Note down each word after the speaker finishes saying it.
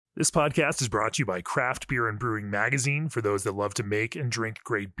This podcast is brought to you by Craft Beer and Brewing Magazine for those that love to make and drink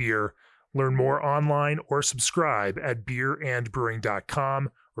great beer. Learn more online or subscribe at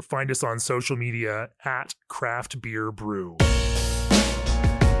beerandbrewing.com or find us on social media at Craft Beer Brew.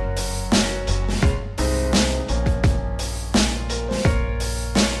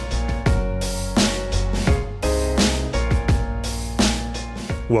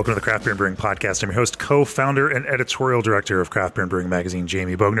 Welcome to the Craft Beer and Brewing Podcast. I'm your host, co-founder, and editorial director of Craft Beer and Brewing Magazine,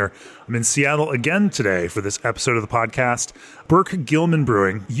 Jamie Bogner. I'm in Seattle again today for this episode of the podcast. Burke Gilman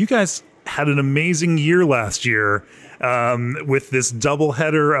Brewing. You guys had an amazing year last year with this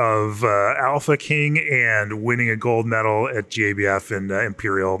doubleheader of Alpha King and winning a gold medal at GABF and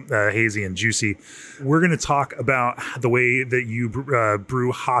Imperial Hazy and Juicy. We're going to talk about the way that you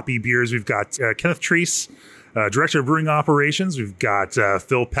brew hoppy beers. We've got Kenneth Treese, Director of Brewing Operations. We've got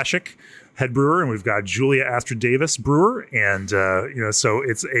Phil Pesek, head brewer, and we've got Julia Astrid Davis, brewer. And, so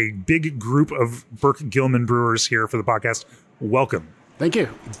it's a big group of Burke Gilman brewers here for the podcast. Welcome. Thank you.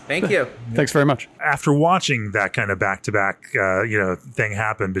 Thank you. Thanks very much. After watching that kind of back-to-back, thing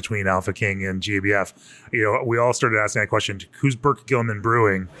happen between Alpha King and GABF, we all started asking that question, who's Burke Gilman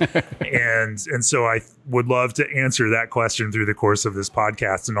Brewing? and so I would love to answer that question through the course of this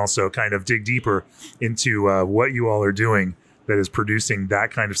podcast and also kind of dig deeper into what you all are doing that is producing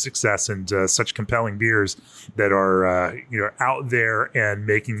that kind of success and such compelling beers that are, out there and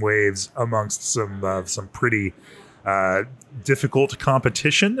making waves amongst some pretty difficult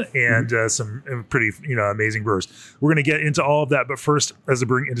competition and some pretty amazing brewers. We're going to get into all of that, but first, as the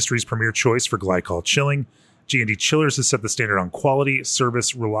brewing industry's premier choice for glycol chilling, G&D Chillers has set the standard on quality,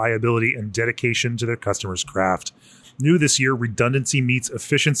 service, reliability, and dedication to their customers' craft. New this year, redundancy meets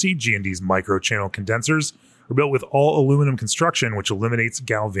efficiency. G&D's micro-channel condensers are built with all aluminum construction, which eliminates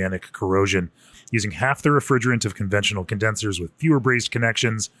galvanic corrosion. Using half the refrigerant of conventional condensers with fewer brazed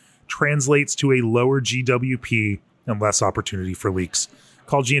connections translates to a lower GWP and less opportunity for leaks.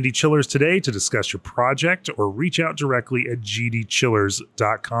 Call G&D Chillers today to discuss your project or reach out directly at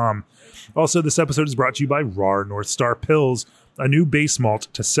gdchillers.com. Also, this episode is brought to you by RAR North Star Pils, a new base malt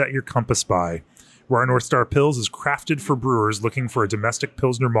to set your compass by. RAR North Star Pils is crafted for brewers looking for a domestic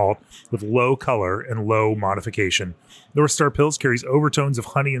Pilsner malt with low color and low modification. North Star Pils carries overtones of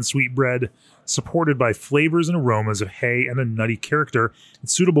honey and sweetbread, supported by flavors and aromas of hay and a nutty character.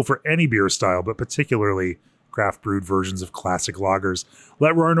 It's suitable for any beer style, but particularly craft brewed versions of classic lagers.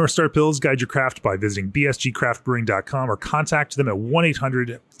 Let RAR North Star Pils guide your craft by visiting bsgcraftbrewing.com or contact them at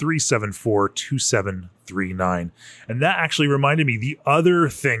 1-800-374-2739. And that actually reminded me, the other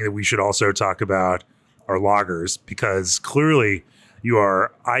thing that we should also talk about are lagers, because clearly you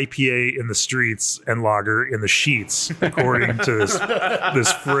are IPA in the streets and lager in the sheets, according to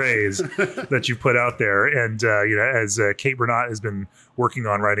this phrase that you put out there. And, as Kate Bernat has been working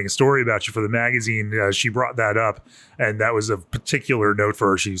on writing a story about you for the magazine, she brought that up. And that was a particular note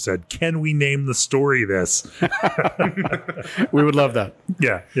for her. She said, can we name the story this? We would love that.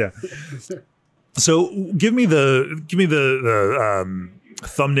 Yeah. So give me the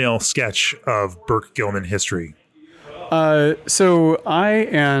thumbnail sketch of Burke Gilman history. So I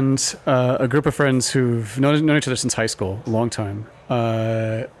and a group of friends who've known each other since high school, a long time,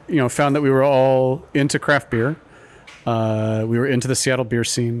 found that we were all into craft beer. We were into the Seattle beer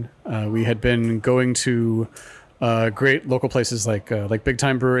scene. We had been going to great local places like Big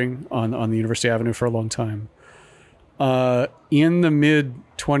Time Brewing on the University Avenue for a long time. In the mid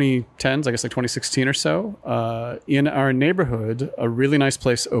 2010s, I guess like 2016 or so, in our neighborhood, a really nice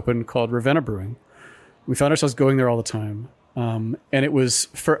place opened called Ravenna Brewing. We found ourselves going there all the time. And it was,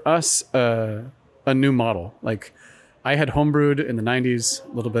 for us, a new model. Like, I had homebrewed in the 90s,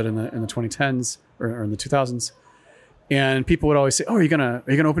 a little bit in the 2010s or in the 2000s. And people would always say, oh, are you gonna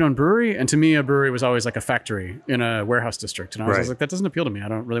open your own brewery? And to me, a brewery was always like a factory in a warehouse district. And I was like, that doesn't appeal to me. I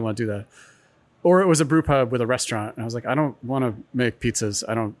don't really want to do that. Or it was a brew pub with a restaurant. And I was like, I don't want to make pizzas.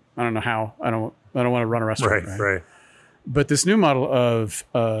 I don't know how. I don't want to run a restaurant. Right. But this new model of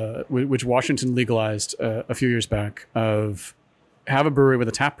which Washington legalized a few years back, of have a brewery with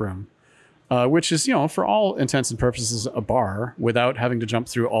a tap room, which is, for all intents and purposes, a bar without having to jump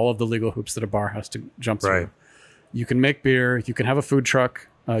through all of the legal hoops that a bar has to jump through. Right. You can make beer. You can have a food truck.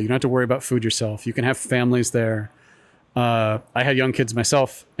 You don't have to worry about food yourself. You can have families there. I had young kids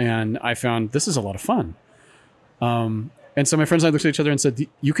myself, and I found this is a lot of fun. And so my friends and I looked at each other and said,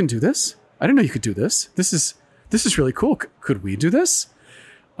 "You can do this? I didn't know you could do this. This is really cool. Could we do this?"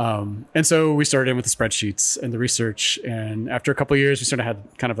 And so we started in with the spreadsheets and the research. And after a couple of years, we sort of had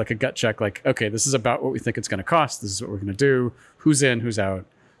kind of like a gut check, like, okay, this is about what we think it's going to cost. This is what we're going to do. Who's in, who's out.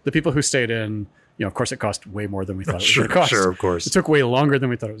 The people who stayed in, of course, it cost way more than we thought it was Sure, going to cost. sure, of course. It took way longer than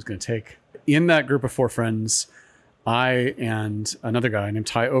we thought it was going to take. In that group of 4 friends, I and another guy named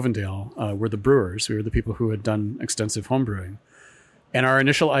Ty Ovendale were the brewers. We were the people who had done extensive home brewing. And our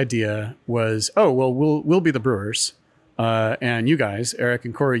initial idea was, we'll be the brewers. And you guys, Eric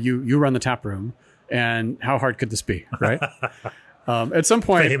and Corey, you run the tap room. And how hard could this be, right? At some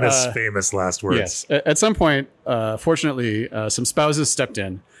point... Famous last words. Yes. At some point, fortunately, some spouses stepped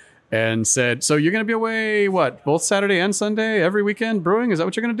in and said, so you're going to be away, both Saturday and Sunday, every weekend brewing? Is that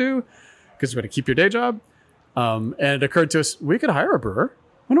what you're going to do? Because you're going to keep your day job? And it occurred to us, we could hire a brewer.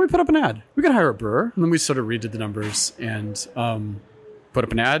 Why don't we put up an ad? We could hire a brewer. And then we sort of redid the numbers and put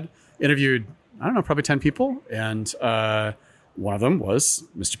up an ad, interviewed, I don't know, probably 10 people. And one of them was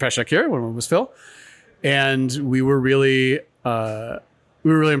Mr. Peshek here. One of them was Phil. And we were really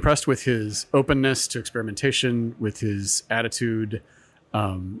impressed with his openness to experimentation, with his attitude,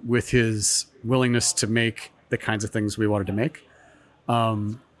 with his willingness to make the kinds of things we wanted to make.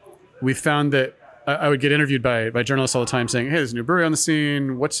 We found that I would get interviewed by journalists all the time saying, hey, there's a new brewery on the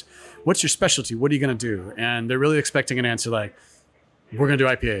scene. What's your specialty? What are you going to do? And they're really expecting an answer like, we're going to do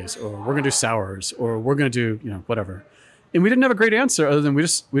IPAs, or we're going to do sours, or we're going to do, whatever. And we didn't have a great answer other than we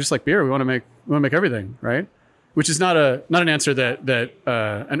just like beer. We want to make everything, right? Which is not an answer that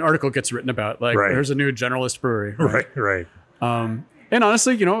an article gets written about. Like, there's a new generalist brewery. Right. And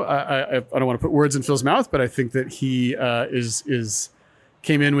honestly, I don't want to put words in Phil's mouth, but I think that he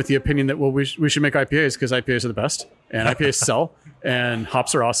came in with the opinion that, we should make IPAs because IPAs are the best and IPAs sell and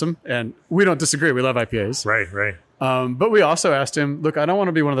hops are awesome. And we don't disagree. We love IPAs. Right. But we also asked him, look, I don't want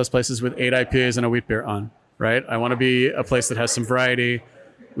to be one of those places with 8 IPAs and a wheat beer on, right? I want to be a place that has some variety.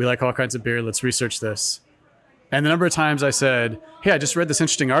 We like all kinds of beer. Let's research this. And the number of times I said, hey, I just read this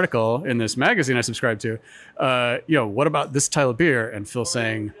interesting article in this magazine I subscribe to. What about this style of beer? And Phil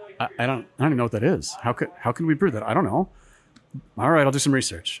saying, I don't even know what that is. How can we brew that? I don't know. All right, I'll do some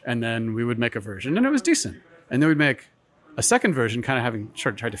research. And then we would make a version and it was decent. And then we'd make a second version, kind of having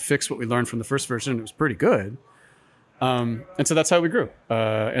tried to fix what we learned from the first version. It was pretty good. And so that's how we grew.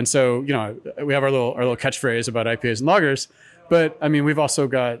 And so, we have our little catchphrase about IPAs and lagers, but I mean, we've also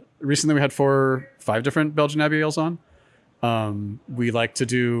recently we had 4 or 5 different Belgian Abbey ales on. We like to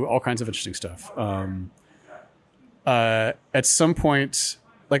do all kinds of interesting stuff. At some point,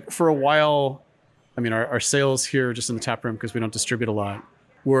 like for a while, I mean, our sales here just in the tap room, because we don't distribute a lot,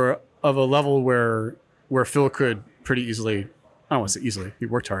 were of a level where Phil could pretty easily, I don't want to say easily, he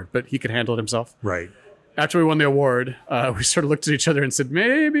worked hard, but he could handle it himself. Right. After we won the award, we sort of looked at each other and said,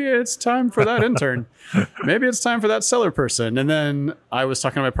 maybe it's time for that intern. Maybe it's time for that cellar person. And then I was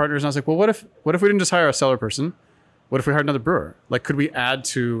talking to my partners and I was like, well, what if we didn't just hire a cellar person? What if we hired another brewer? Like, could we add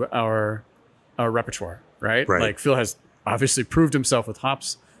to our repertoire, right? Like Phil has obviously proved himself with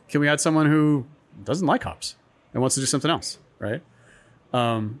hops. Can we add someone who doesn't like hops and wants to do something else, right?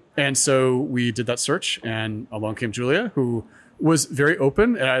 And so we did that search and along came Julia, who was very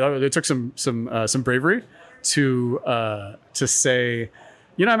open, and it took some bravery to say,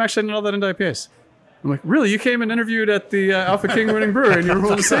 I'm actually not all that into IPAs. I'm like, really? You came and interviewed at the Alpha King winning brewery, and you were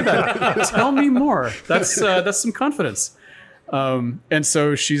willing to say that? Tell me more. That's some confidence. And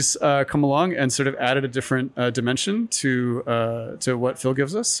so she's come along and sort of added a different dimension to what Phil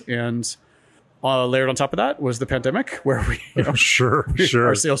gives us, and layered on top of that was the pandemic, where sure,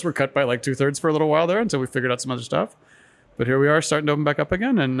 our sales were cut by like 2/3 for a little while there until we figured out some other stuff. But here we are starting to open back up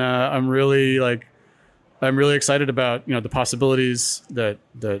again. And I'm really excited about, the possibilities that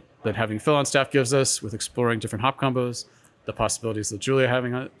having Phil on staff gives us with exploring different hop combos, the possibilities that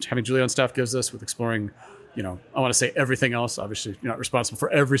having Julia on staff gives us with exploring, I want to say everything else. Obviously, you're not responsible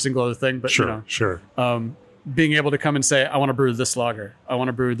for every single other thing, but sure. Being able to come and say, I want to brew this lager. I want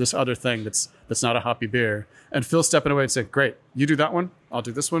to brew this other thing that's not a hoppy beer. And Phil stepping away and saying, great, you do that one. I'll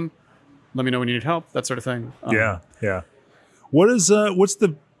do this one. Let me know when you need help, that sort of thing. Yeah. What's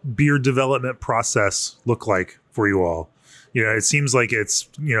the beer development process look like for you all? It seems like it's,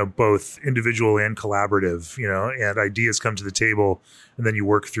 both individual and collaborative, and ideas come to the table and then you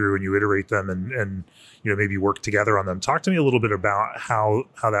work through and you iterate them and maybe work together on them. Talk to me a little bit about how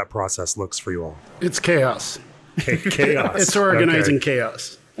that process looks for you all. It's chaos. Chaos. It's organizing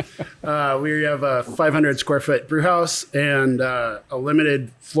chaos. We have a 500 square foot brew house and a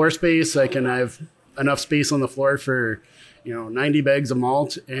limited floor space. I have enough space on the floor for 90 bags of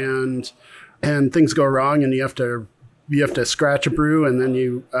malt, and things go wrong and you have to scratch a brew, and then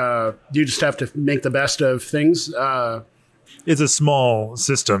you just have to make the best of things. It's a small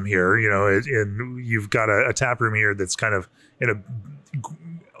system here, and you've got a tap room here that's kind of in a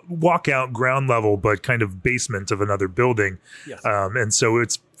walkout ground level, but kind of basement of another building. Yes. And so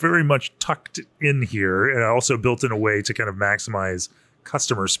it's very much tucked in here and also built in a way to kind of maximize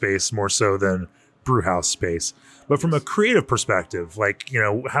customer space more so than brew house space. But from a creative perspective, like,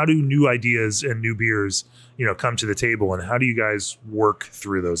 how do new ideas and new beers, come to the table, and how do you guys work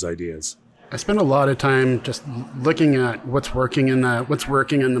through those ideas? I spend a lot of time just looking at what's working in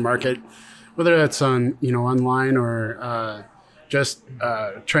the market, whether that's on online or just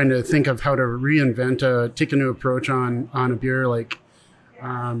trying to think of how to reinvent, take a new approach on a beer. Like,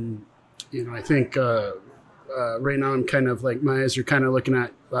 I think right now I'm kind of like my eyes are kind of looking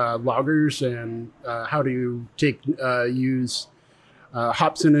at lagers and how do you use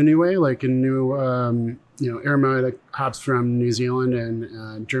hops in a new way, like a new aromatic hops from New Zealand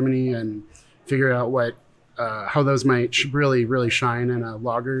and Germany, and figure out how those might really, really shine in a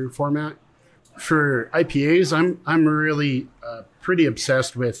lager format. For IPAs, I'm really pretty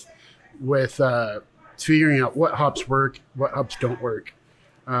obsessed with figuring out what hops work, what hops don't work.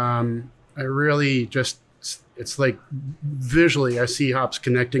 I really just, it's like visually I see hops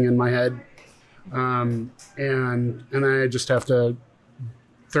connecting in my head, and I just have to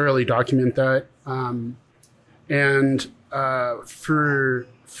thoroughly document that.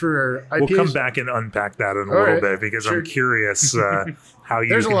 For IPAs, we'll come back and unpack that in a little bit, because sure. I'm curious how you.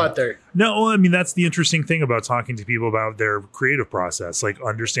 There's a lot there. No, I mean, that's the interesting thing about talking to people about their creative process, like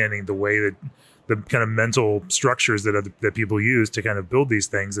understanding the way that the kind of mental structures that people use to kind of build these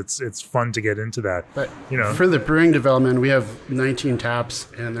things. It's fun to get into that. But for the brewing development, we have 19 taps,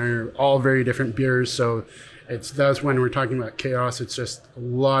 and they're all very different beers. So that's when we're talking about chaos. It's just a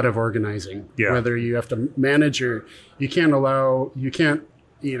lot of organizing. Yeah. Whether you have to manage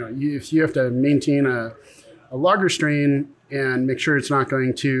if you have to maintain a lager strain and make sure it's not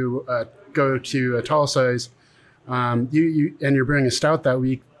going to go to a tall size, and you're brewing a stout that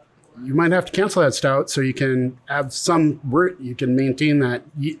week, you might have to cancel that stout so you can have some wort you can maintain that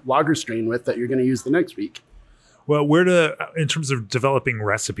lager strain with that you're going to use the next week. Well, in terms of developing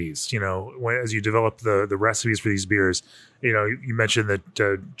recipes, as you develop the recipes for these beers, you mentioned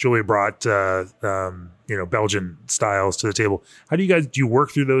that Julia brought, Belgian styles to the table. How do you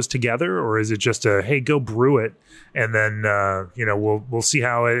work through those together? Or is it just hey, go brew it, and then, we'll see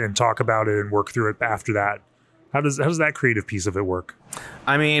how it and talk about it and work through it after that? How does that creative piece of it work?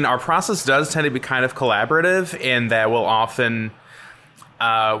 I mean, our process does tend to be kind of collaborative in that we'll often,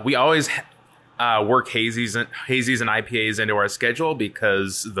 we always work hazies and IPAs into our schedule,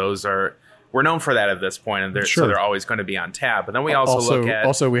 because we're known for that at this point, and so they're always going to be on tap. But then we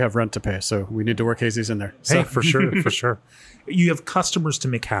also we have rent to pay, so we need to work hazies in there. Hey, for sure. You have customers to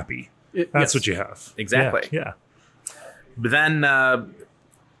make happy. That's what you have. Exactly. Yeah. But then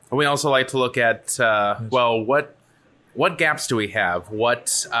we also like to look at what gaps do we have? What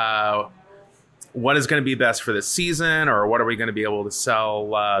is going to be best for this season, or what are we going to be able to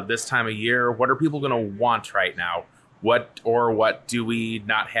sell this time of year? What are people going to want right now? What do we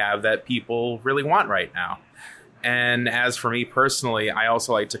not have that people really want right now? And as for me personally, I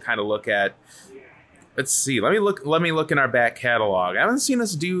also like to kind of look at, let's see, let me look in our back catalog. I haven't seen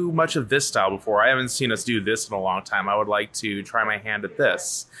us do much of this style before. I haven't seen us do this in a long time. I would like to try my hand at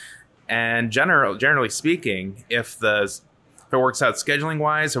this. And generally speaking, if it works out scheduling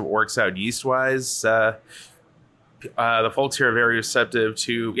wise, if it works out yeast wise, the folks here are very receptive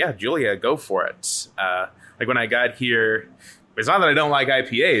to, Julia, go for it. Like when I got here, it's not that I don't like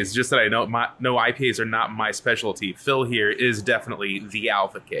IPAs, it's just that I know IPAs are not my specialty. Phil here is definitely the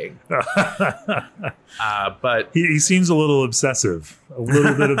Alpha King. But he seems a little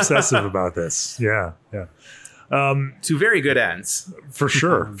bit obsessive about this. Yeah. To very good ends, for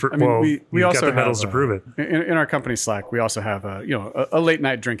sure. We also got the medals to prove it. In our company Slack, we also have a late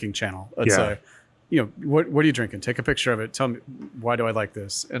night drinking channel. It's what are you drinking? Take a picture of it. Tell me, why do I like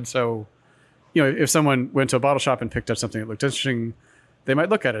this? And so, if someone went to a bottle shop and picked up something that looked interesting, they might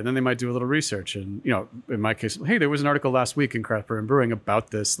look at it and then they might do a little research. And in my case, hey, there was an article last week in Craft Beer and Brewing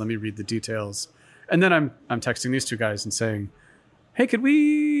about this. Let me read the details. And then I'm texting these two guys and saying, hey, what do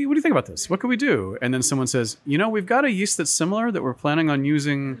you think about this? What could we do? And then someone says, we've got a yeast that's similar that we're planning on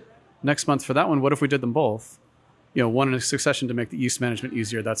using next month for that one. What if we did them both? One in a succession to make the yeast management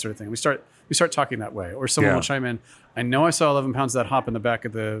easier, that sort of thing. We start talking that way. Or someone will chime in, I know I saw 11 pounds of that hop in the back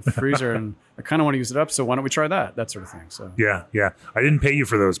of the freezer and I kind of want to use it up, so why don't we try that? That sort of thing. So Yeah. I didn't pay you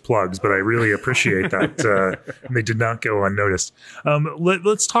for those plugs, but I really appreciate that. And they did not go unnoticed.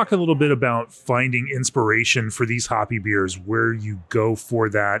 Let's talk a little bit about finding inspiration for these hoppy beers, where you go for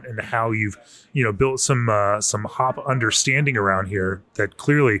that, and how you've built some hop understanding around here that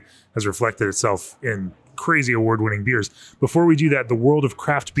clearly has reflected itself in crazy award-winning beers. Before we do that, the world of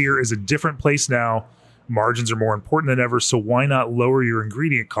craft beer is a different place now Margins are more important than ever, so why not lower your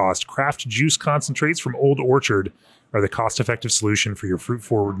ingredient cost? Craft juice concentrates from Old Orchard are the cost-effective solution for your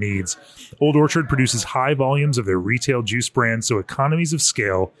fruit-forward needs. Old Orchard produces high volumes of their retail juice brand, so economies of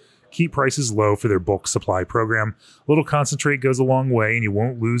scale keep prices low for their bulk supply program. A little concentrate goes a long way, and you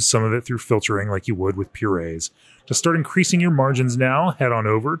won't lose some of it through filtering like you would with purees. To start increasing your margins now, head on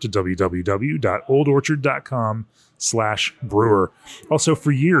over to www.oldorchard.com/brewer. Also,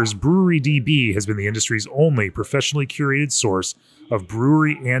 for years, BreweryDB has been the industry's only professionally curated source of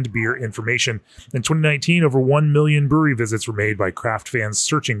brewery and beer information. In 2019, over 1 million brewery visits were made by craft fans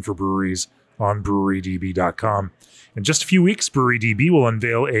searching for breweries on brewerydb.com. In just a few weeks, BreweryDB will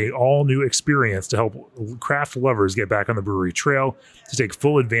unveil a all-new experience to help craft lovers get back on the brewery trail, to take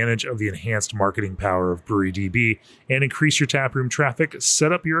full advantage of the enhanced marketing power of BreweryDB and increase your taproom traffic.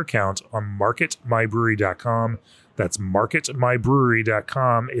 Set up your account on marketmybrewery.com. That's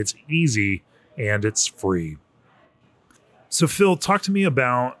marketmybrewery.com. It's easy and it's free. So, Phil, talk to me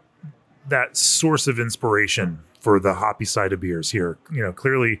about that source of inspiration for the hoppy side of beers here.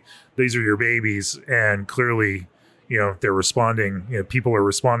 Clearly these are your babies, and clearly, they're responding. People are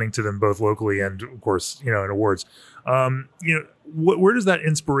responding to them both locally and, of course, in awards. Where does that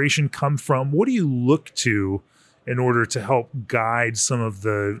inspiration come from? What do you look to in order to help guide some of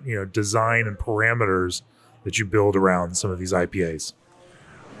the, design and parameters that you build around some of these IPAs?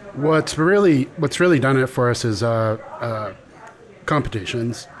 What's really done it for us is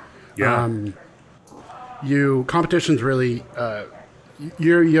competitions. Yeah. Competitions really,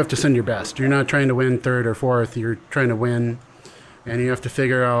 you have to send your best. You're not trying to win third or fourth. You're trying to win, and you have to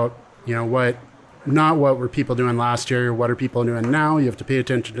figure out, what were people doing last year. What are people doing now? You have to pay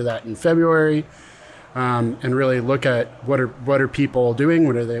attention to that in February, and really look at what are people doing.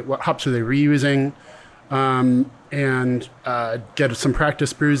 What hops are they reusing, and get some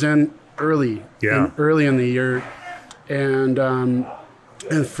practice brews in early in the year, and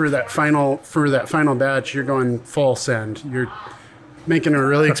for that final batch, you're going full send. You're making a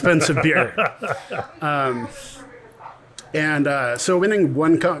really expensive beer, so winning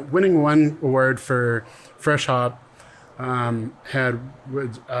one award for Fresh Hop was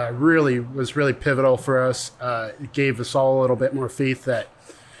really pivotal for us. It gave us all a little bit more faith that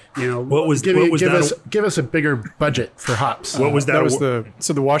give us a bigger budget for hops. What was that? That was the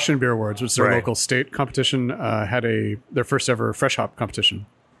Washington Beer Awards, which is their local state competition, had their first ever fresh hop competition,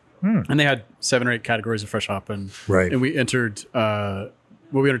 and they had 7 or 8 categories of fresh hop, and we entered.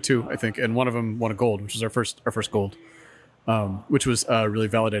 We entered 2, I think, and one of them won a gold, which was our first gold, which was really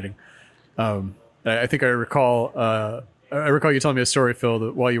validating. I think I recall you telling me a story, Phil,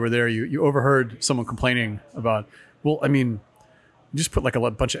 that while you were there, you overheard someone complaining about, you just put like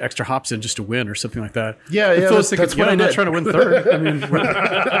a bunch of extra hops in just to win or something like that. Yeah, that's what I'm not trying to win third.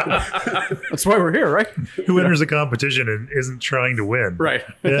 That's why we're here, right? Who enters a competition and isn't trying to win? Right.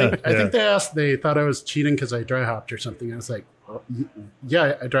 Yeah. I think they thought I was cheating because I dry hopped or something. I was like,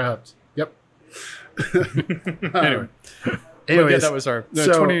 yeah, I dry hopped. Yep. Anyways, that was our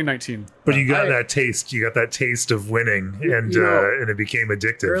 2019. But you got that taste. You got that taste of winning, and it became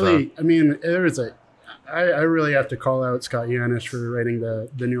addictive. Really, there was I really have to call out Scott Yanish for writing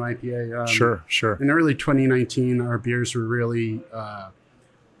the new IPA. Sure. In early 2019, our beers were really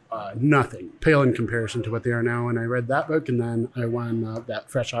nothing, pale in comparison to what they are now. And I read that book, and then I won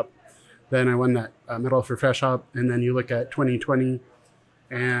that Fresh Hop. Then I won that medal for Fresh Hop. And then you look at 2020,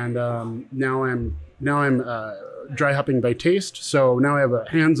 and now I'm dry hopping by taste. So now I have a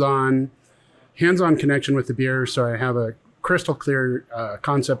hands-on connection with the beer. So I have a crystal clear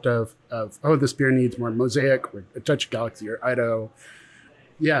concept of this beer needs more Mosaic or a touch of Galaxy or Idaho.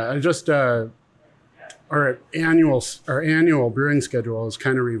 Yeah, I just our annual brewing schedule is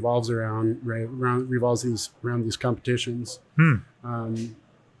kind of revolves around these competitions.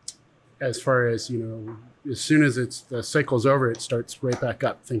 As far as as soon as the cycle's over, it starts right back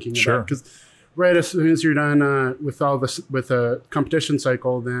up thinking about, because right as soon as you're done with all this with a competition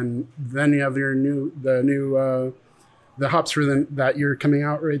cycle, then you have the hops for that year coming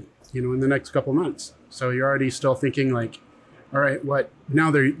out right in the next couple months. So you're already still thinking like, all right, what now?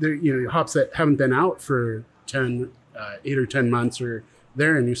 They're hops that haven't been out for 8 or 10 months are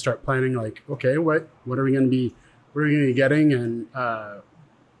there, and you start planning like, okay, what are we going to be getting, and where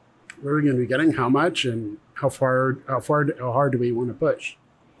are we going to be getting, how much, and how hard do we want to push?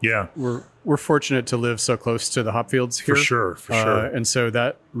 Yeah, we're fortunate to live so close to the hop fields here, for sure, and so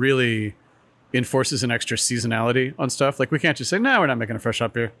that really enforces an extra seasonality on stuff. Like we can't just say, no, we're not making a fresh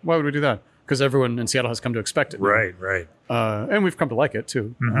hop beer. Why would we do that? Because everyone in Seattle has come to expect it. Right. And we've come to like it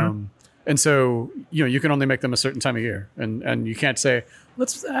too. Mm-hmm. And so, you can only make them a certain time of year, and you can't say,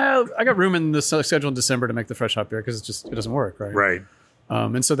 I got room in the schedule in December to make the fresh hop beer, because it doesn't work, right? Right.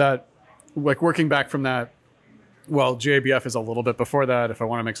 And so that, like, working back from that, well, GABF is a little bit before that. If I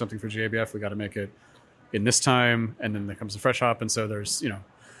want to make something for GABF, we got to make it in this time, and then there comes the fresh hop, and so there's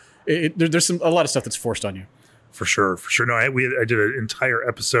there's a lot of stuff that's forced on you. For sure. No, I did an entire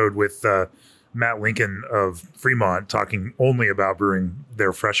episode with Matt Lincoln of Fremont talking only about brewing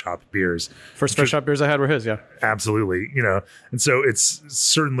their fresh hop beers. First fresh hop beers I had were his, yeah. Absolutely, and so it's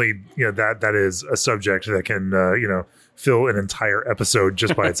certainly that is a subject that can fill an entire episode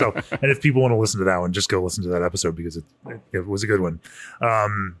just by itself. And if people want to listen to that one, just go listen to that episode, because it was a good one.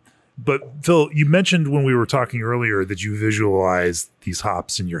 But Phil, you mentioned when we were talking earlier that you visualize these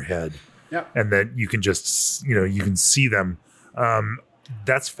hops in your head, and that you can just you can see them.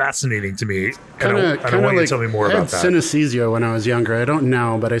 That's fascinating to me. And I want you to tell me more about that. I had synesthesia when I was younger. I don't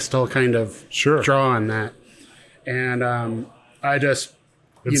now, but I still kind of draw on that. And I just...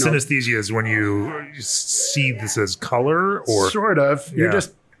 And synesthesia is when you see this as color, or... Sort of. Yeah.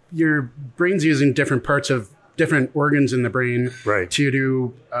 Your brain's using different parts of different organs in the brain right. to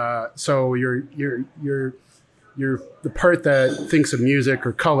do... so you're the part that thinks of music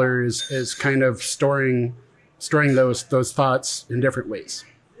or color is kind of storing those thoughts in different ways.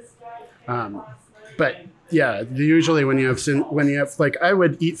 But yeah, usually when you have like, I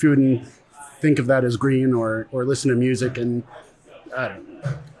would eat food and think of that as green, or listen to music, and I don't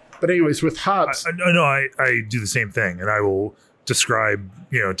know. But anyways, with hops, I do the same thing, and I will describe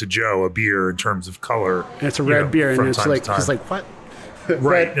to Joe a beer in terms of color. And it's a red beer, and it's like he's like, what?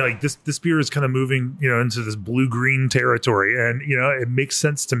 Right. Like this beer is kind of moving, into this blue-green territory. And, it makes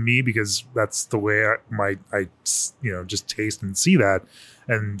sense to me, because that's the way I just taste and see that.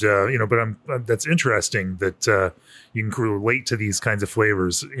 And, but that's interesting that you can relate to these kinds of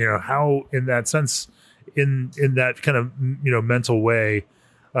flavors. How, in that sense, in that kind of, mental way,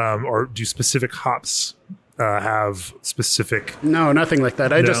 or do specific hops have specific... No, nothing like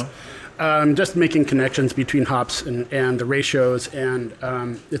that. Just making connections between hops and the ratios, and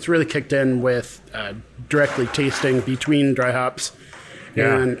it's really kicked in with directly tasting between dry hops,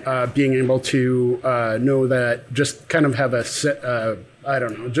 and being able to know that, just kind of have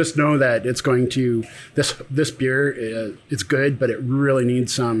just know that it's going to, this beer it's good, but it really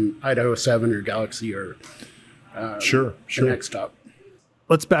needs some Idaho 7 or Galaxy or sure. the next up.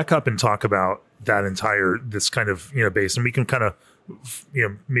 Let's back up and talk about this kind of base, and we can kind of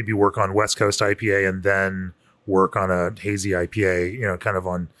maybe work on West Coast IPA and then work on a hazy IPA, kind of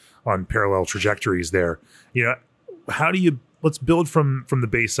on parallel trajectories there. How do you, let's build from the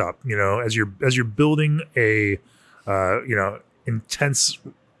base up, as you're building a, intense,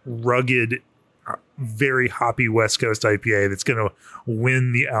 rugged, very hoppy West Coast IPA that's going to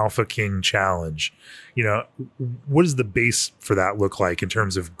win the Alpha King Challenge. What does the base for that look like in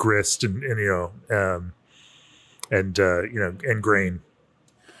terms of grist and grain?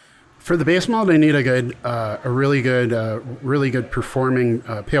 For the base malt, I need a really good performing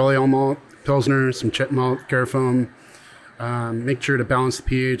pale ale malt, Pilsner, some chip malt, Carafoam. Make sure to balance the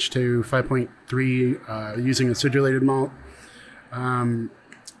pH to 5.3 using acidulated malt.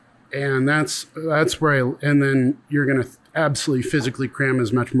 And that's where and then you're going to absolutely physically cram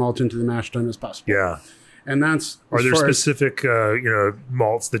as much malt into the mash tun as possible. Yeah. And that's... Are there specific,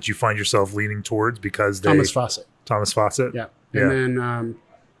 malts that you find yourself leaning towards because Thomas Fawcett. Thomas Fawcett? Yeah. And then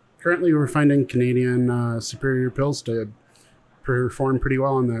currently we're finding Canadian Superior Pils to perform pretty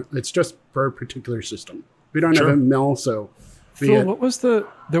well on that. It's just for our particular system. We don't have a mill, so... Phil, what was there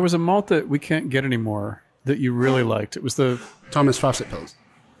was a malt that we can't get anymore that you really liked. It was the... Thomas Fawcett Pils.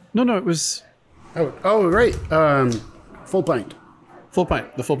 No, it was... Oh, right. Full pint. Full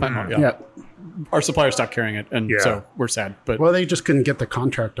pint. The full pint malt, yeah. Our supplier stopped carrying it, and so we're sad. But well, they just couldn't get the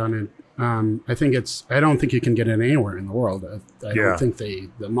contract on it. I don't think you can get it anywhere in the world. I don't think the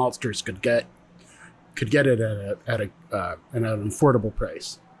maltsters could get it at an affordable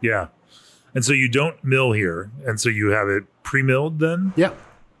price. Yeah. And so you don't mill here, and so you have it pre-milled then? Yeah.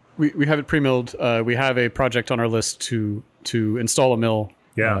 We have it pre-milled. We have a project on our list to install a mill.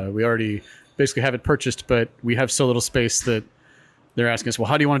 Yeah. We already basically have it purchased, but we have so little space that they're asking us, well,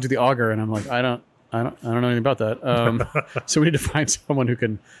 how do you want to do the auger? And I'm like, I don't know anything about that. So we need to find someone who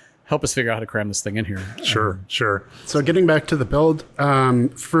can help us figure out how to cram this thing in here. Sure. So getting back to the build,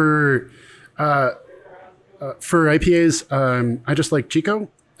 for IPAs, I just like Chico.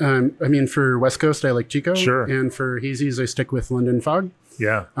 For West Coast, I like Chico. Sure. And for hazies, I stick with London Fog.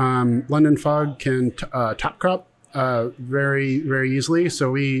 Yeah. London Fog can top crop very, very easily.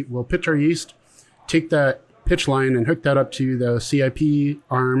 So we will pitch our yeast, take that pitch line and hook that up to the CIP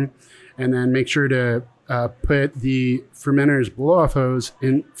arm, and then make sure to put the fermenter's blow-off hose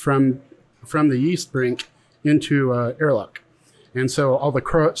in from the yeast brink into airlock. And so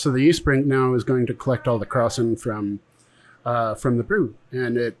the yeast brink now is going to collect all the crossin from the brew.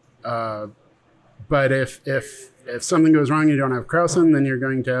 And but if something goes wrong, you don't have crossin, then you're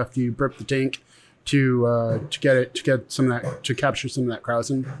going to have to burp the tank to get some of that, to capture some of that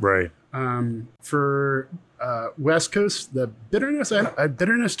crossin. Right. For West Coast, the bitterness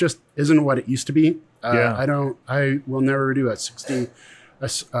bitterness just isn't what it used to be. I will never do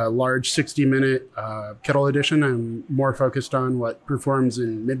a large 60-minute kettle edition. I'm more focused on what performs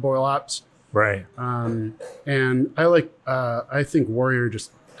in mid-boil hops. Right. And I think Warrior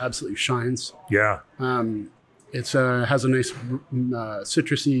just absolutely shines. Yeah. It's has a nice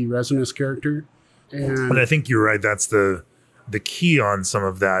citrusy resinous character. And I think you're right. That's the key on some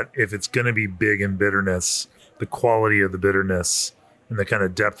of that. If it's going to be big in bitterness, the quality of the bitterness and the kind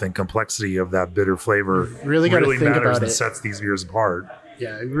of depth and complexity of that bitter flavor really think matters about and it. sets these beers apart.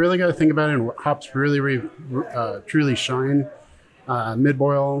 Yeah, you really got to think about it, and what hops really truly shine.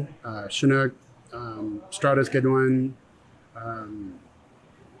 Mid-boil, Chinook, Strata's good one.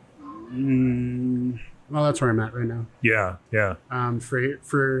 Well, that's where I'm at right now. Yeah, yeah.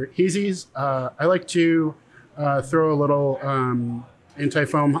 For hazies, I like to throw a little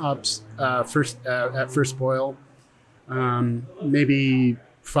anti-foam hops first at first boil. Maybe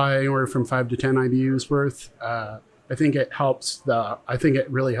anywhere from 5 to 10 IBUs worth. I think it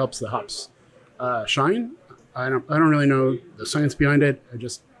really helps the hops shine. I don't really know the science behind it. I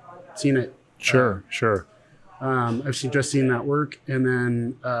just seen it. Sure. I've just seen that work, and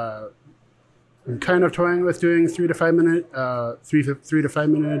then I'm kind of toying with doing 3 to 5 minute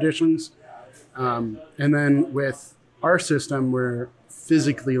additions, and then with our system, we're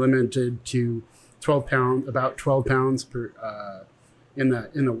physically limited to about 12 pounds per in the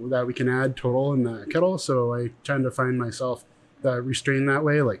that we can add total in the kettle. So I tend to find myself restrained that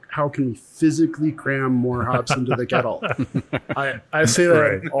way. Like, how can we physically cram more hops into the kettle? I say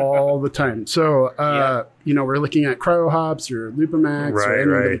that all the time. So we're looking at cryo hops or Lupamax or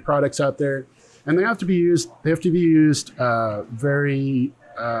any of the products out there, and they have to be used. Very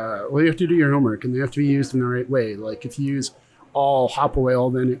you have to do your homework, and they have to be used in the right way. Like, if you use all hop oil,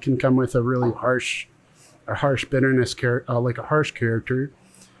 then it can come with a really harsh bitterness like a harsh character.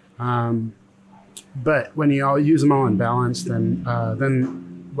 But when you all use them all in balance, then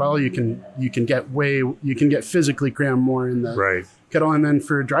you can get physically cram more in the kettle. And then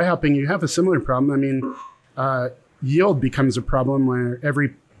for dry hopping, you have a similar problem. I mean, yield becomes a problem where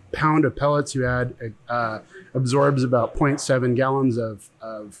every pound of pellets you add absorbs about 0.7 gallons of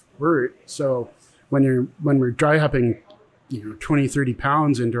wort. So when we're dry hopping 20, 30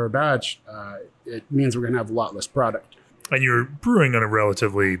 pounds into our batch, it means we're going to have a lot less product. And you're brewing on a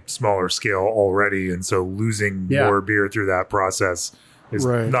relatively smaller scale already, and so losing more beer through that process is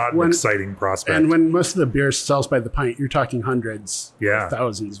not an exciting prospect. And when most of the beer sells by the pint, you're talking hundreds,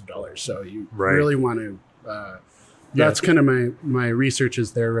 thousands of dollars. So you really want to. That's kind of my research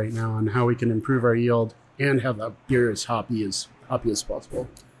is there right now on how we can improve our yield and have the beer as hoppy as possible.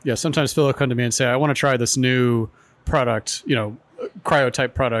 Yeah, sometimes Phil will come to me and say, "I want to try this new product, cryo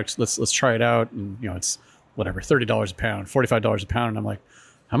type product. Let's try it out." And it's whatever, $30 a pound, $45 a pound. And I'm like,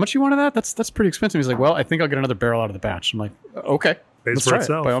 how much you want of that? That's pretty expensive. He's like, well, I think I'll get another barrel out of the batch. I'm like, okay, let's try it,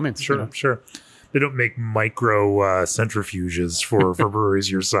 by all means. Sure. They don't make micro centrifuges for breweries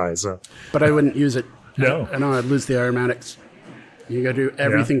your size. But I wouldn't use it. No. I know I'd lose the aromatics. You got to do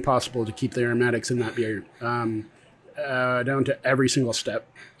everything possible to keep the aromatics in that beer, down to every single step.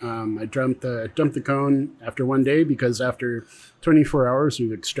 I dumped the cone after one day because after 24 hours,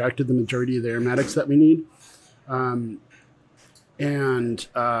 we've extracted the majority of the aromatics that we need.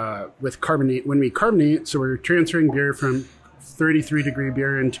 With carbonate, when we carbonate, so we're transferring beer from 33 degree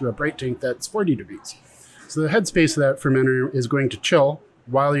beer into a bright tank that's 40 degrees. So the headspace of that fermenter is going to chill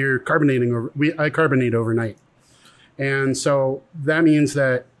while you're carbonating. I carbonate overnight. And so that means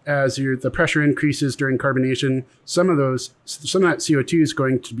that as the pressure increases during carbonation, some of that CO2 is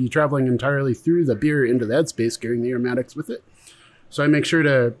going to be traveling entirely through the beer into the headspace, carrying the aromatics with it. So I make sure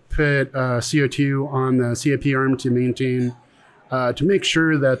to put CO2 on the CIP arm to make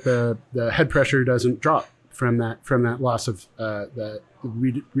sure that the head pressure doesn't drop from that loss of the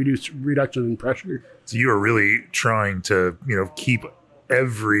reduction in pressure. So you are really trying to keep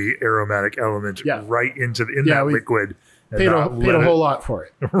every aromatic element right into that liquid. Paid a whole lot for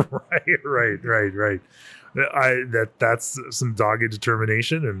it. Right. That's some dogged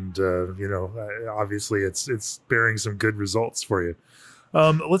determination, and obviously it's bearing some good results for you.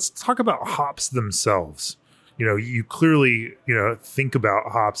 Let's talk about hops themselves. you clearly, think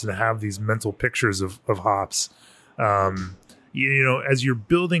about hops and have these mental pictures of hops. As you're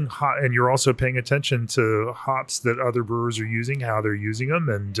building hop, and you're also paying attention to hops that other brewers are using, how they're using them,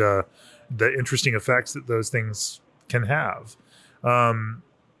 and the interesting effects that those things can have.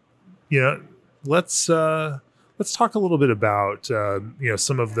 Let's talk a little bit about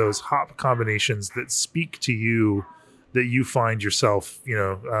some of those hop combinations that speak to you, that you find yourself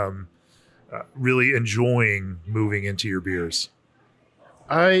really enjoying moving into your beers.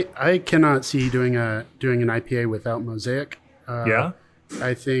 I cannot see doing an IPA without Mosaic. Yeah,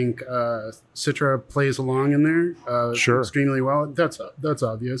 I think Citra plays along in there sure, extremely well. That's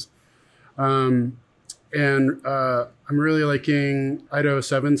obvious. And I'm really liking Idaho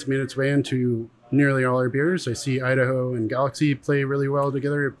 7's made its way into nearly all our beers. I see Idaho and Galaxy play really well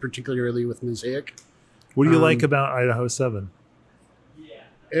together, particularly with Mosaic. What do you like about Idaho 7?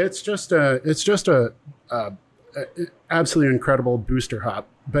 It's just a absolutely incredible booster hop.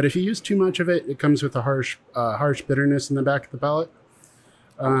 But if you use too much of it, it comes with a harsh bitterness in the back of the palate.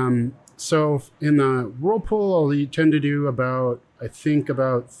 So in the whirlpool, I'll tend to do about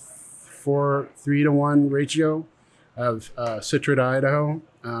 3-to-1 ratio of Citra to Idaho,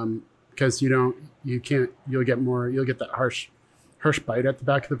 because you'll get that harsh bite at the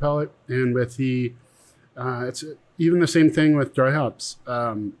back of the palate. And with the it's even the same thing with dry hops.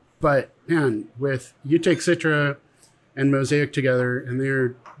 But man, you take Citra and Mosaic together, and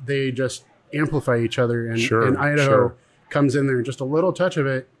they just amplify each other. And, and Idaho comes in there, just a little touch of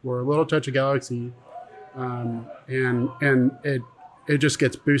it, or a little touch of Galaxy, and it just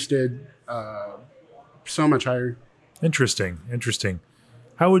gets boosted so much higher. Interesting.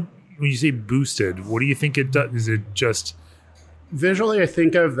 When you say boosted, what do you think it does? Is it just visually? I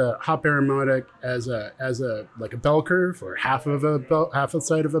think of the hop aromatic as a like a bell curve, or half the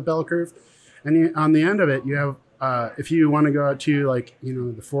side of a bell curve, and on the end of it you have. If you want to go out to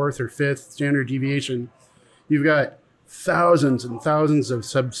the fourth or fifth standard deviation, you've got thousands and thousands of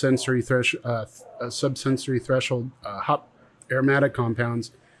subsensory threshold hop aromatic compounds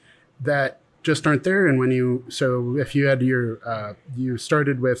that just aren't there. And so if you had you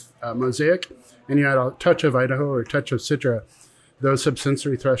started with Mosaic and you had a touch of Idaho or a touch of Citra, those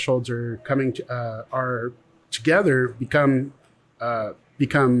subsensory thresholds are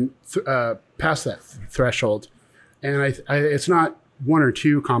become past that threshold. And it's not one or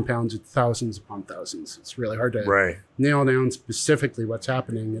two compounds, it's thousands upon thousands. It's really hard to nail down specifically what's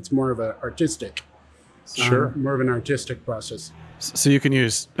happening. It's more of an artistic process. So you can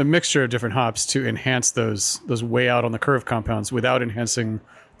use a mixture of different hops to enhance those way out on the curve compounds without enhancing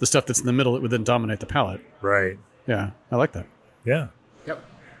the stuff that's in the middle that would then dominate the palate. Right. Yeah, I like that. Yeah. Yep.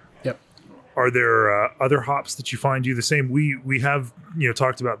 Are there other hops that you find do the same? We have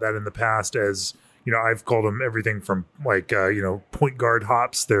talked about that in the past as I've called them everything from point guard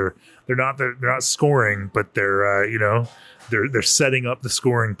hops. They're not scoring, but they're setting up the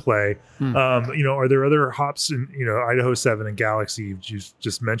scoring play. Are there other hops in Idaho 7 and Galaxy you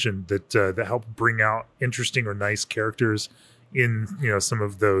just mentioned that help bring out interesting or nice characters in some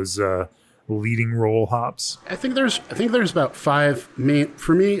of those leading role hops? I think there's about 5 main.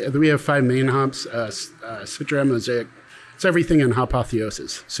 For me, we have 5 main hops: Citra, Mosaic. It's everything in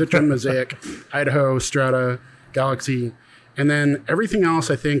Hopotheosis. Citra, Mosaic, Idaho, Strata, Galaxy, and then everything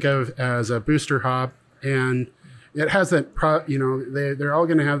else I think of as a booster hop. And it has that, they're all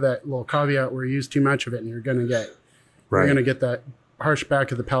going to have that little caveat where you use too much of it, and you're going to get that harsh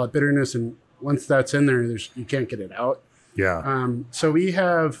back of the palate bitterness. And once that's in there, you can't get it out. Yeah. So we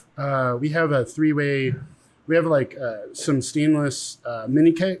have a 3-way. We have some stainless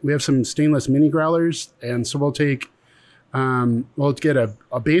mini cake. We have some stainless mini growlers, and so we'll take. We'll get a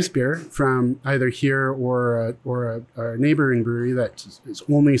base beer from either here or a neighboring brewery that is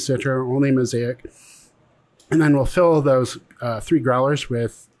only Citra, only Mosaic, and then we'll fill those 3 growlers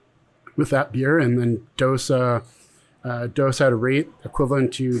with that beer, and then dose at a rate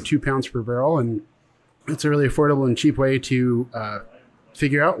equivalent to 2 pounds per barrel, and it's a really affordable and cheap way to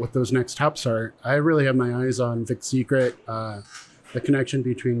figure out what those next hops are. I really have my eyes on Vic Secret, the connection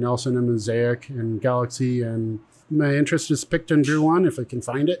between Nelson and Mosaic and Galaxy, and my interest is Picton Brew One if I can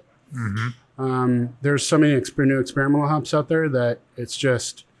find it. Mm-hmm. There's so many new experimental hops out there that it's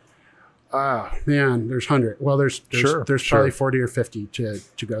just, there's 100. Well, there's probably 40 or 50 to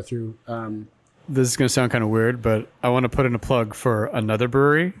go through. This is going to sound kind of weird, but I want to put in a plug for another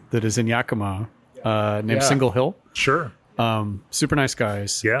brewery that is in Yakima named Single Hill. Sure. Super nice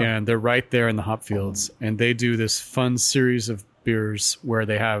guys. Yeah. And they're right there in the hop fields. And they do this fun series of beers where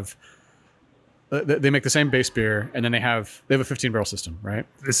they have they make the same base beer, and then they have a 15 barrel system, right?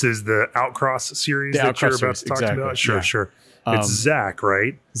 This is the Outcross series The that Outcross you're about series, to talk exactly. about. Sure, Yeah. sure. It's Zach,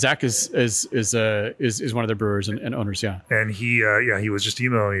 right? Zach is one of their brewers and owners. Yeah. And he was just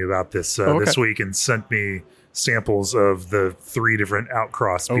emailing me about this okay. this week and sent me samples of the 3 different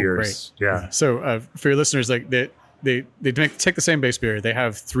Outcross beers. Great. Yeah. So for your listeners, like they take the same base beer. They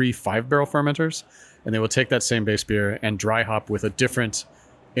have 3 5-barrel fermenters, and they will take that same base beer and dry hop with a different,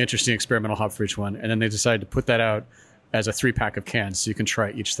 interesting experimental hop for each one, and then they decide to put that out as a 3-pack of cans, so you can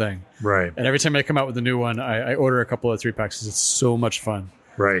try each thing. Right. And every time I come out with a new one, I order a couple of 3-packs because it's so much fun.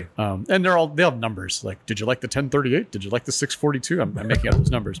 Right. And they have numbers. Like, did you like the 1038? Did you like the 642? I'm making up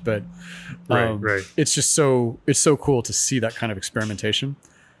those numbers, but right. It's just so cool to see that kind of experimentation.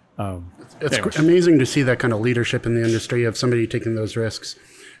 It's Anyway. amazing to see that kind of leadership in the industry of somebody taking those risks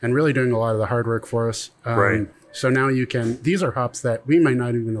and really doing a lot of the hard work for us. Right. So now these are hops that we might not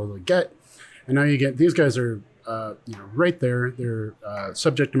even be able to get. And now these guys are, right there. They're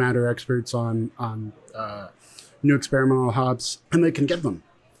subject matter experts on new experimental hops, and they can get them.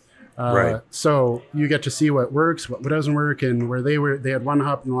 Right. So you get to see what works, what doesn't work, and where they had one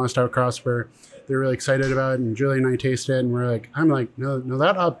hop in the last Outcross where they're really excited about it, and Julie and I tasted it, and I'm like, no,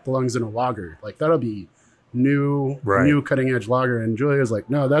 that hop belongs in a lager. Like, that'll be new cutting edge lager. And Julie was like,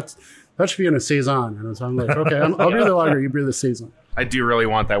 no, that should be in a saison. And so I'm like, okay, I'll brew the lager, you brew the saison. I do really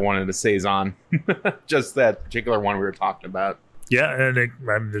want that one in a saison. Just that particular one we were talking about. Yeah, and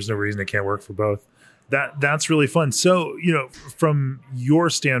there's no reason it can't work for both. That's really fun. So, from your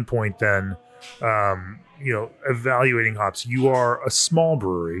standpoint, then, evaluating hops, you are a small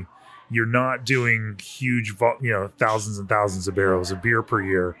brewery. You're not doing huge, thousands and thousands of barrels of beer per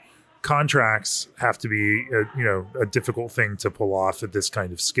year. Contracts have to be, a difficult thing to pull off at this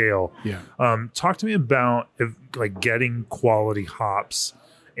kind of scale. Yeah. Talk to me about getting quality hops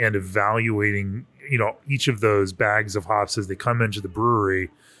and evaluating, each of those bags of hops as they come into the brewery,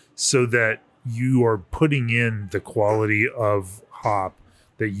 so that you are putting in the quality of hop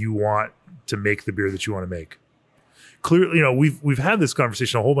that you want to make the beer that you want to make. Clearly, we've had this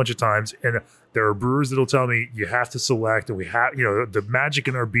conversation a whole bunch of times, and there are brewers that'll tell me you have to select, and we have, the magic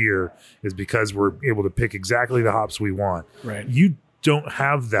in our beer is because we're able to pick exactly the hops we want. Right. You don't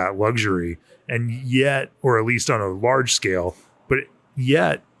have that luxury, and yet, or at least on a large scale, but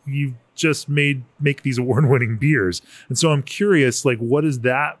yet you just make these award-winning beers. And so I'm curious, what is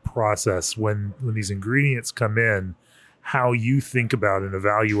that process when these ingredients come in, how you think about and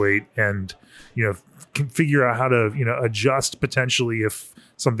evaluate and, can figure out how to, adjust potentially if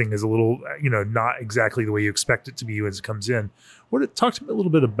something is a little, not exactly the way you expect it to be as it comes in. Talk to me a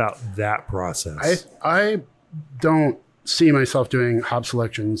little bit about that process. I don't see myself doing hop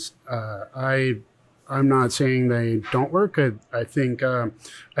selections. I'm not saying they don't work. I think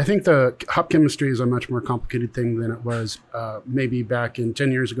the hop chemistry is a much more complicated thing than it was maybe back in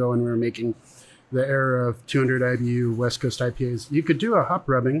 10 years ago when we were making the era of 200 IBU West Coast IPAs. You could do a hop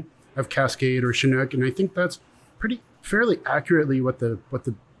rubbing of Cascade or Chinook, and I think that's fairly accurately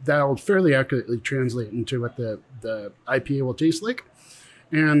that'll fairly accurately translate into what the IPA will taste like.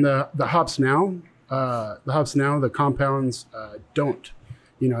 And the hops now, the compounds don't.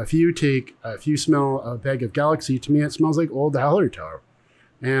 If you smell a bag of Galaxy, to me it smells like old Hallertau.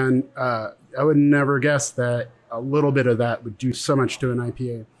 And I would never guess that a little bit of that would do so much to an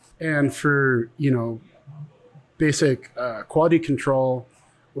IPA. And for, basic quality control,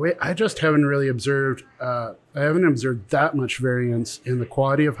 I just haven't really observed, that much variance in the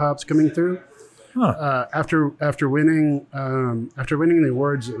quality of hops coming through. Huh. After winning the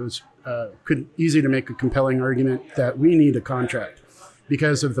awards, it was easy to make a compelling argument that we need a contract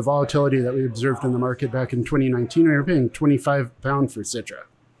because of the volatility that we observed in the market back in 2019. We were paying £25 for Citra.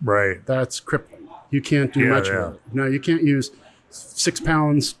 Right. That's crippling. You can't do much with it. No, you can't use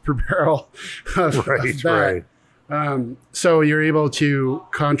 £6 per barrel of that. Right. So you're able to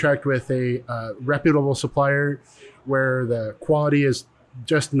contract with a reputable supplier where the quality is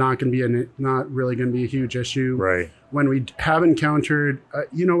just not really going to be a huge issue. Right. When we have encountered,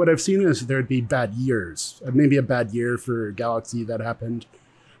 what I've seen is there'd be bad years. Maybe a bad year for Galaxy that happened,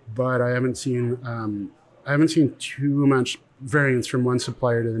 but I haven't seen too much variance from one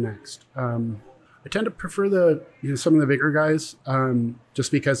supplier to the next. I tend to prefer some of the bigger guys,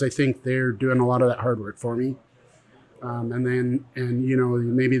 just because I think they're doing a lot of that hard work for me.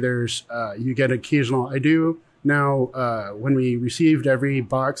 Maybe there's you get occasional. I do now. When we received every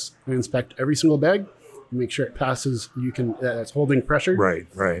box, I inspect every single bag, make sure it passes. That's holding pressure. Right.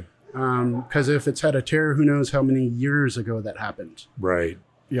 Because if it's had a tear, who knows how many years ago that happened. Right.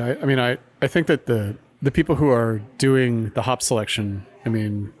 Yeah, I think that the people who are doing the hop selection,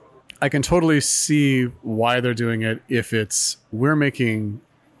 I can totally see why they're doing it. If it's we're making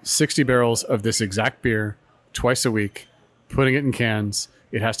 60 barrels of this exact beer twice a week, putting it in cans.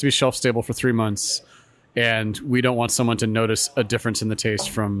 It has to be shelf stable for 3 months, and we don't want someone to notice a difference in the taste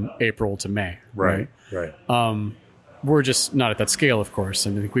from April to May. Right. We're just not at that scale, of course.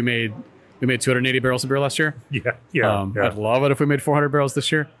 And I think we made 280 barrels of beer last year. Yeah. I'd love it if we made 400 barrels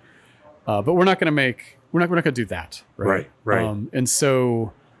this year, but we're not going to do that. Right. And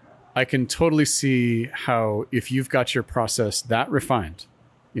so I can totally see how if you've got your process that refined,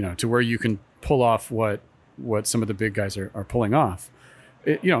 to where you can pull off what some of the big guys are pulling off.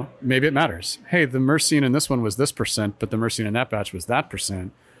 Maybe it matters. Hey, the myrcene in this one was this percent, but the myrcene in that batch was that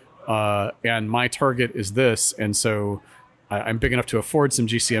percent. And my target is this. And so I'm big enough to afford some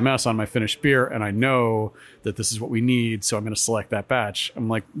GCMS on my finished beer. And I know that this is what we need. So I'm going to select that batch. I'm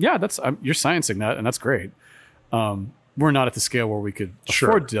like, yeah, you're sciencing that. And that's great. We're not at the scale where we could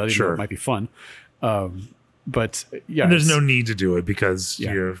afford to. It might be fun. But yeah, and there's no need to do it because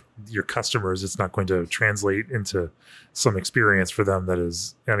your customers, it's not going to translate into some experience for them that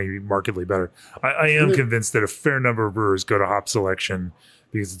is any markedly better. I am convinced that a fair number of brewers go to Hop Selection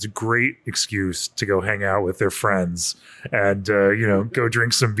because it's a great excuse to go hang out with their friends and go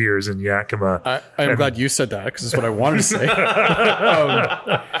drink some beers in Yakima. I'm glad you said that because it's what I wanted to say.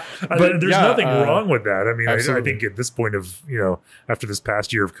 But there's nothing wrong with that. I mean, I think at this point of after this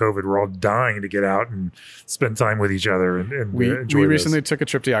past year of COVID, we're all dying to get out and spend time with each other and we enjoy recently took a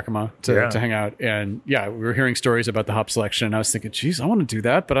trip to Yakima to hang out, and we were hearing stories about the Hop Selection, and I was thinking, geez, I want to do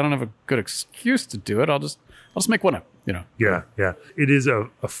that, but I don't have a good excuse to do it. I'll just make one up. Yeah. It is a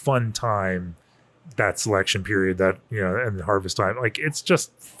fun time, that selection period, that and the harvest time. Like, it's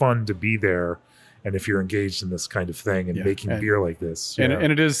just fun to be there. And if you're engaged in this kind of thing and making beer like this, and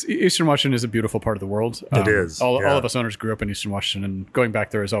it is, Eastern Washington is a beautiful part of the world. It is. All of us owners grew up in Eastern Washington, and going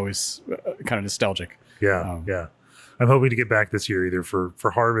back there is always kind of nostalgic. Yeah. I'm hoping to get back this year, either for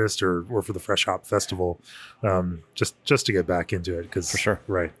Harvest or for the Fresh Hop Festival, just to get back into it. Because for sure,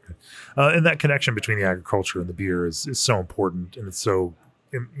 right. And that connection between the agriculture and the beer is so important, and it's so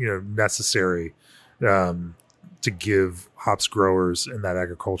necessary to give hops growers and that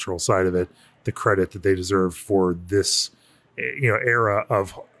agricultural side of it the credit that they deserve for this era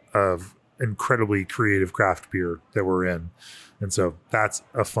of incredibly creative craft beer that we're in. And so that's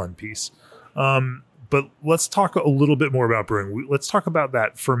a fun piece. But let's talk a little bit more about brewing. Let's talk about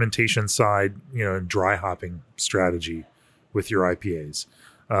that fermentation side, and dry hopping strategy with your IPAs.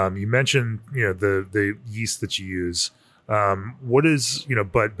 You mentioned, the yeast that you use. What is,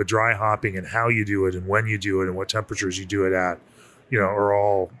 but dry hopping and how you do it and when you do it and what temperatures you do it at, are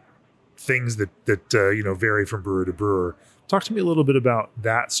all things that vary from brewer to brewer. Talk to me a little bit about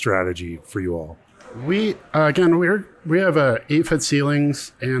that strategy for you all. We have 8-foot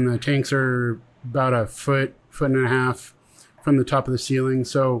ceilings, and the tanks are about a foot and a half from the top of the ceiling.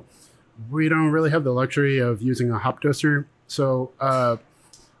 So we don't really have the luxury of using a hop doser. So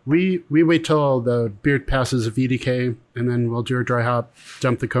we wait till the beer passes a VDK, and then we'll do a dry hop,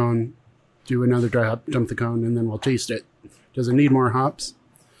 dump the cone, do another dry hop, dump the cone, and then we'll taste it. Does it need more hops?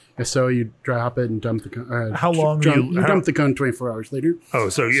 If so, you dry hop it and dump the cone. How long dump the cone 24 hours later. Oh,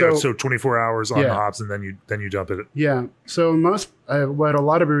 so 24 hours on the hops, and then you dump it. Yeah. So what a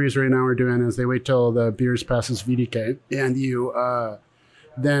lot of breweries right now are doing is they wait till the beers passes VDK, and you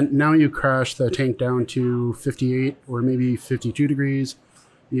then you crash the tank down to 58 or maybe 52 degrees.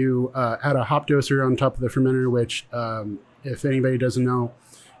 You add a hop doser on top of the fermenter, which, if anybody doesn't know,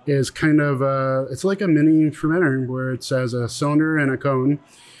 is kind of it's like a mini fermenter where it has a cylinder and a cone,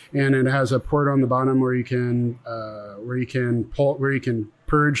 and it has a port on the bottom where you can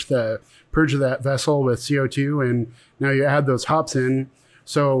purge that vessel with CO2, and now you add those hops in.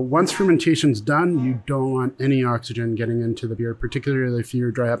 So once fermentation's done, you don't want any oxygen getting into the beer, particularly if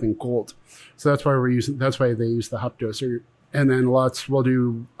you're dry hopping cold. So that's why they use the hop doser. And then we'll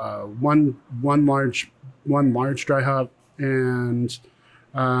do one large dry hop and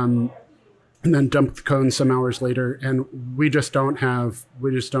then dump the cone some hours later. And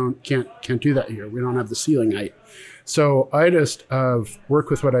can't do that here. We don't have the ceiling height. So I just work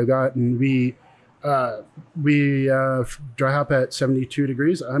with what I got, and we dry hop at 72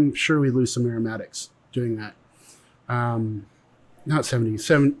 degrees. I'm sure we lose some aromatics doing that. Not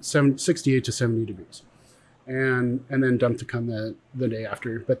 68 to 70 degrees. And then dump the cone the day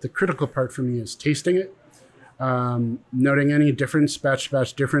after. But the critical part for me is tasting it. Noting any batch to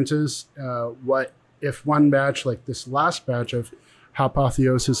batch differences. What if one batch, like this last batch of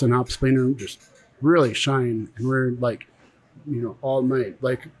Hopotheosis and Hop Spleener, just really shine, and we're like, all night.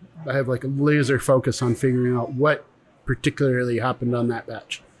 Like, I have like a laser focus on figuring out what particularly happened on that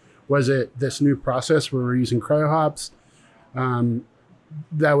batch. Was it this new process where we're using cryo hops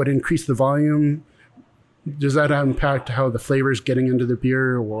that would increase the volume? Does that impact how the flavor's getting into the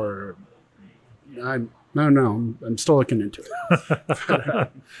beer? Or I don't know. I'm still looking into it.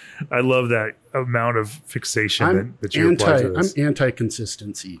 I love that amount of fixation that you apply to this. I'm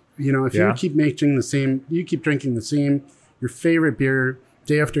anti-consistency. If you keep making the same, you keep drinking the same, your favorite beer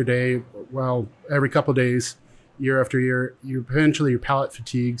day after day, well, every couple of days, year after year, eventually your palate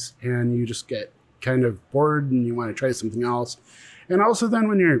fatigues and you just get kind of bored and you want to try something else. And also then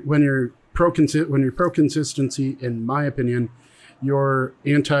when you're pro consistency, in my opinion, you're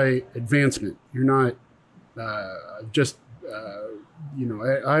anti-advancement. You're not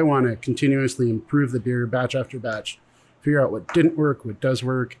I want to continuously improve the beer batch after batch, figure out what didn't work, what does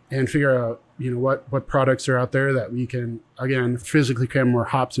work, and figure out what products are out there that we can, again, physically cram more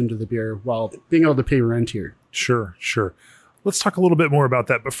hops into the beer while being able to pay rent here. Sure. Let's talk a little bit more about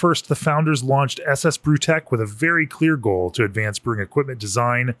that. But first, the founders launched SS Brewtech with a very clear goal to advance brewing equipment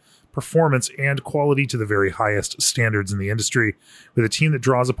design, performance, and quality to the very highest standards in the industry, with a team that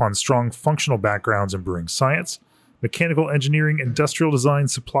draws upon strong functional backgrounds in brewing science, mechanical engineering, industrial design,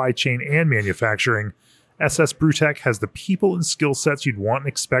 supply chain, and manufacturing. SS Brewtech has the people and skill sets you'd want and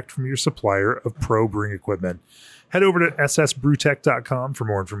expect from your supplier of pro brewing equipment. Head over to ssbrewtech.com for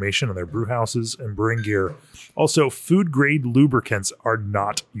more information on their brew houses and brewing gear. Also, food-grade lubricants are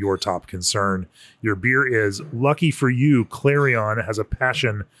not your top concern. Your beer is. Lucky for you, Clarion has a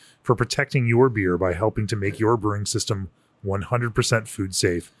passion for protecting your beer by helping to make your brewing system 100% food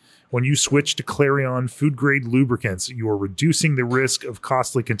safe. When you switch to Clarion food-grade lubricants, you are reducing the risk of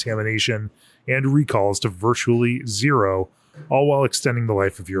costly contamination and recalls to virtually zero, all while extending the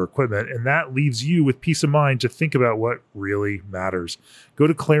life of your equipment. And that leaves you with peace of mind to think about what really matters. Go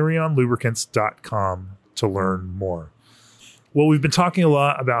to clarionlubricants.com to learn more. Well, we've been talking a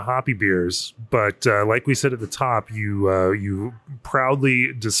lot about hoppy beers, but like we said at the top, you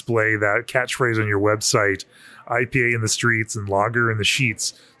proudly display that catchphrase on your website, IPA in the streets and lager in the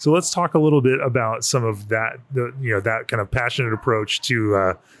sheets. So let's talk a little bit about some of that, that kind of passionate approach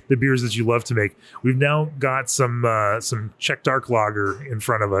to the beers that you love to make. We've now got some Czech Dark Lager in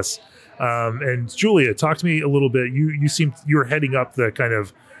front of us. And Julia, talk to me a little bit. You're heading up the kind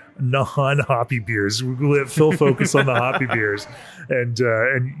of non-hoppy beers. We let Phil focus on the hoppy beers, and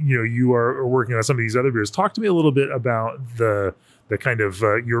you are working on some of these other beers. Talk to me a little bit about the kind of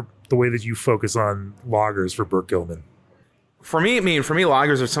the way that you focus on lagers for Burke-Gilman. For me,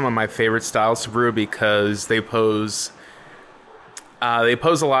 lagers are some of my favorite styles to brew because they pose a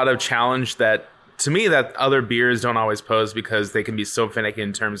lot of challenge that other beers don't always pose, because they can be so finicky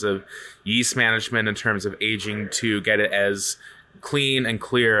in terms of yeast management, in terms of aging, to get it as clean and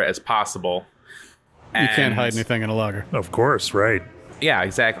clear as possible. You can't hide anything in a lager. Of course, right. Yeah,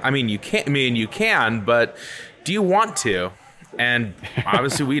 exactly. You can, but do you want to? And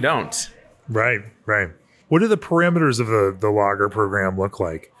obviously we don't. Right. What do the parameters of the lager program look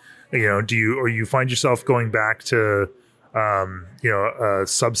like? Do you find yourself going back to a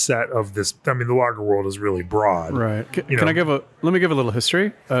subset of this? I mean, the lager world is really broad. Right. Let me give a little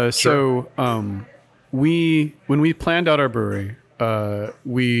history. Sure. So when we planned out our brewery,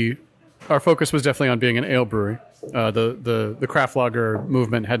 our focus was definitely on being an ale brewery. The craft lager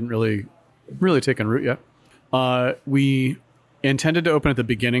movement hadn't really taken root yet. We intended to open at the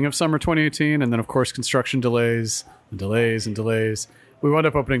beginning of summer 2018, and then of course construction delays. We wound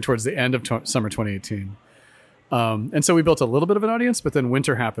up opening towards the end of summer 2018. And so we built a little bit of an audience, but then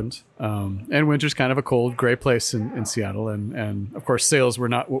winter happened. And winter's kind of a cold, gray place in Seattle. And of course, sales were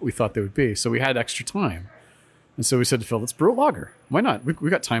not what we thought they would be. So we had extra time. And so we said to Phil, let's brew a lager. Why not? We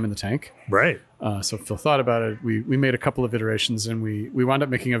got time in the tank. Right. So Phil thought about it. We made a couple of iterations, and we wound up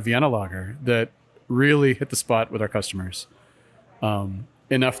making a Vienna lager that really hit the spot with our customers.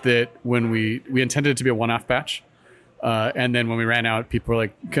 Enough that when we intended it to be a one-off batch. And then when we ran out, people were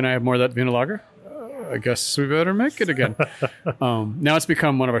like, can I have more of that Vienna lager? I guess we better make it again. Now it's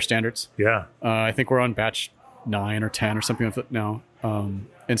become one of our standards. Yeah. I think we're on batch 9 or 10 or something like that now.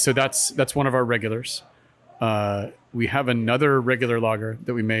 And so that's one of our regulars. We have another regular lager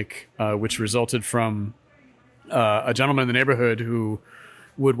that we make, which resulted from a gentleman in the neighborhood who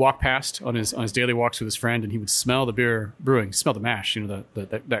would walk past on his daily walks with his friend, and he would smell the beer brewing, smell the mash,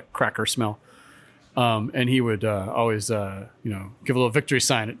 that cracker smell. And he would always, give a little victory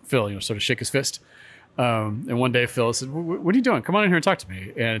sign at Phil, sort of shake his fist. And one day Phil said, what are you doing? Come on in here and talk to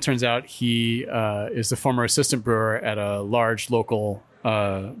me. And it turns out he is the former assistant brewer at a large local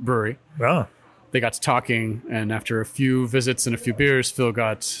brewery. Oh. They got to talking, and after a few visits and a few beers, Phil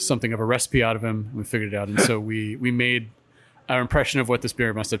got something of a recipe out of him. We figured it out. And so we made our impression of what this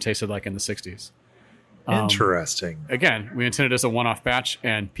beer must have tasted like in the 60s. Interesting. Again, we intended it as a one-off batch,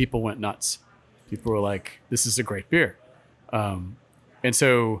 and people went nuts. People were like, "This is a great beer," and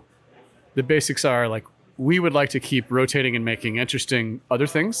so the basics are like we would like to keep rotating and making interesting other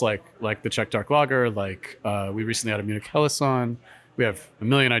things, like the Czech Dark Lager. Like we recently had a Munich Helles on. We have a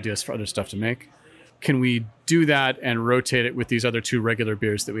million ideas for other stuff to make. Can we do that and rotate it with these other 2 regular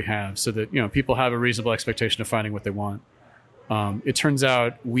beers that we have, so that people have a reasonable expectation of finding what they want? It turns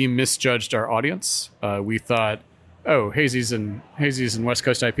out we misjudged our audience. We thought, oh, hazies and West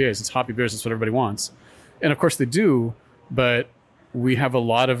Coast IPAs, it's hoppy beers, it's what everybody wants. And of course they do, but we have a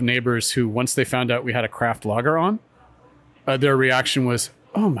lot of neighbors who, once they found out we had a craft lager on, their reaction was,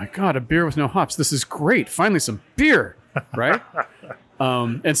 oh my God, a beer with no hops. This is great. Finally some beer, right?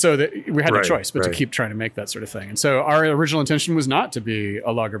 And so we had no choice but to keep trying to make that sort of thing. And so our original intention was not to be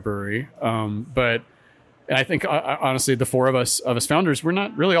a lager brewery, but I think honestly, the 4 of us founders, we're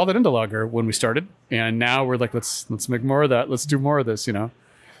not really all that into lager when we started, and now we're like, let's make more of that. Let's do more of this.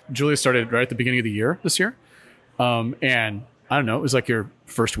 Julia started right at the beginning of the year this year, and I don't know, it was like your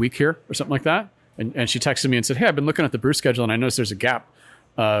first week here or something like that, and she texted me and said, "Hey, I've been looking at the brew schedule and I noticed there's a gap.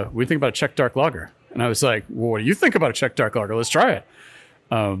 What do you think about a Czech Dark Lager?" And I was like, "Well, what do you think about a Czech Dark Lager? Let's try it."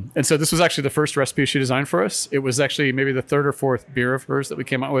 And so this was actually the first recipe she designed for us. It was actually maybe the 3rd or 4th beer of hers that we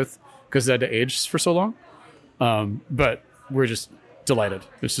came out with because it had to age for so long. But we're just delighted.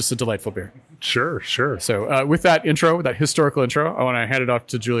 It's just a delightful beer. Sure. So with that intro, that historical intro, I want to hand it off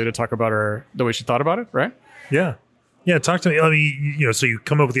to Julia to talk about the way she thought about it, right? Yeah. Talk to me. I mean, so you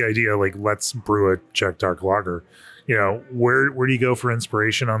come up with the idea, like, let's brew a Czech Dark Lager. Where do you go for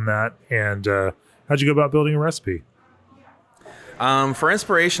inspiration on that? And how'd you go about building a recipe? For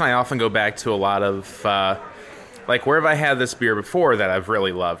inspiration, I often go back to a lot of like, where have I had this beer before that I've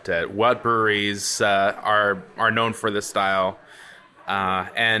really loved it? What breweries are known for this style?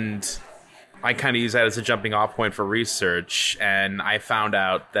 And I kind of use that as a jumping off point for research. And I found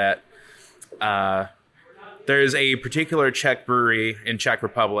out that there's a particular Czech brewery in Czech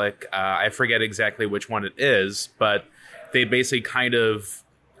Republic. I forget exactly which one it is, but they basically kind of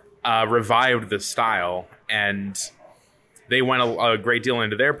revived the style, and they went a great deal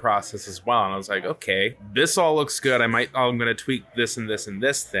into their process as well. And I was like, okay, this all looks good. I'm going to tweak this and this and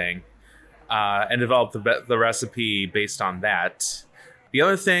this thing, and develop the recipe based on that. The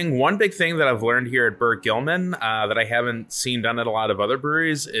other thing, one big thing that I've learned here at Burke Gilman that I haven't seen done at a lot of other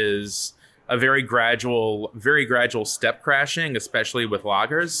breweries is a very gradual step crashing, especially with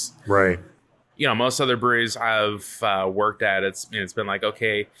lagers. Right. Most other breweries I've worked at, it's been like,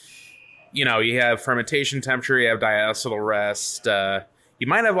 okay, you have fermentation temperature, you have diacetyl rest, you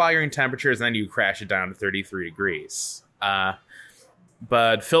might have lagering temperatures, and then you crash it down to 33 degrees.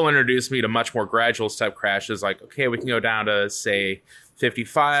 But Phil introduced me to much more gradual step crashes, like, okay, we can go down to, say,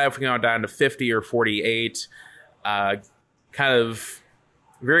 55, we can go down to 50 or 48, kind of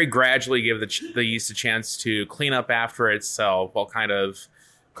very gradually give the yeast a chance to clean up after itself while kind of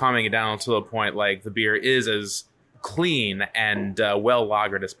calming it down to the point like the beer is as clean and well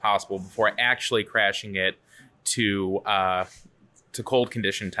lagered as possible before actually crashing it to cold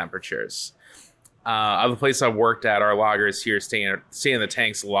condition temperatures. Other places I've worked at, our lagers here stay in the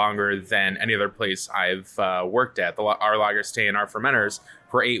tanks longer than any other place I've worked at. Our lagers stay in our fermenters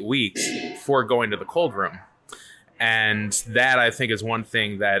for 8 weeks before going to the cold room, and that I think is one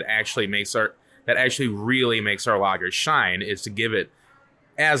thing that actually really makes our lagers shine, is to give it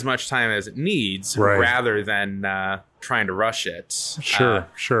as much time as it needs, rather than trying to rush it.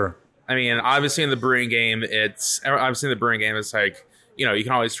 Sure. I mean, obviously in the brewing game, it's like, you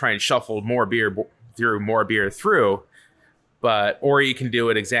can always try and shuffle more beer through, or you can do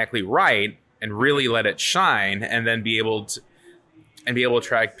it exactly right and really let it shine, and then be able to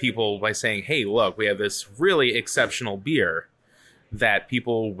attract people by saying, hey, look, we have this really exceptional beer that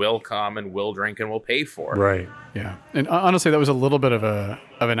people will come and will drink and will pay for. Right. Yeah. And honestly, that was a little bit of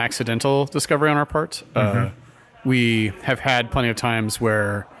an accidental discovery on our part. We have had plenty of times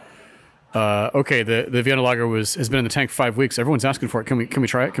where, the Vienna Lager has been in the tank 5 weeks. Everyone's asking for it. Can we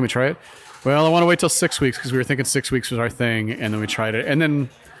try it? Can we try it? Well, I want to wait till 6 weeks because we were thinking 6 weeks was our thing. And then we tried it. And then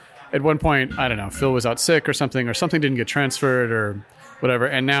at one point, I don't know, Phil was out sick or something didn't get transferred or whatever.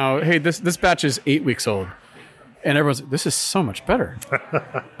 And now, hey, this batch is 8 weeks old. And everyone's like, this is so much better.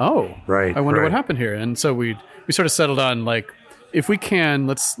 Oh, right. I wonder what happened here. And so we sort of settled on, like, if we can,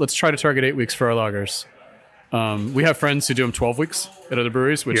 let's try to target 8 weeks for our lagers. We have friends who do them 12 weeks at other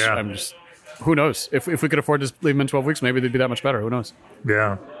breweries, which who knows? If we could afford to leave them in 12 weeks, maybe they'd be that much better. Who knows?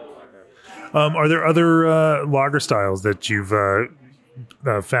 Yeah. Are there other lager styles that you've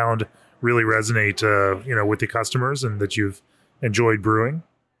found really resonate, with the customers, and that you've enjoyed brewing?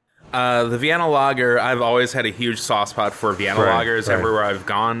 The Vienna Lager, I've always had a huge soft spot for Vienna lagers everywhere I've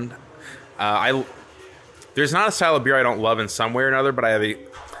gone. There's not a style of beer I don't love in some way or another, but I have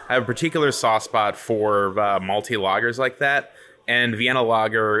a particular soft spot for malty lagers like that. And Vienna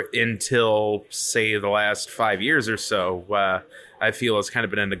Lager, until, say, the last 5 years or so, I feel has kind of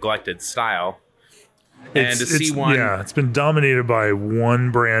been a neglected style. And to see one... Yeah, it's been dominated by one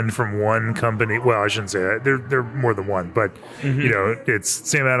brand from one company. Well, I shouldn't say that. They're more than one. But, it's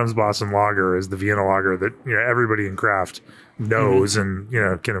Sam Adams Boston Lager is the Vienna Lager that, everybody in craft knows and,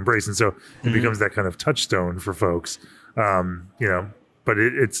 can embrace. And so it becomes that kind of touchstone for folks. But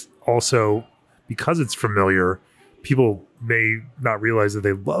it's also, because it's familiar, people may not realize that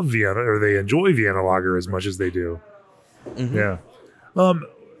they love Vienna or they enjoy Vienna Lager as much as they do. Yeah.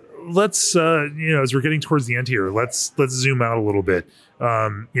 Let's as we're getting towards the end here, let's zoom out a little bit.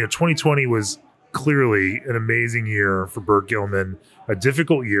 2020 was clearly an amazing year for Bert Gilman, a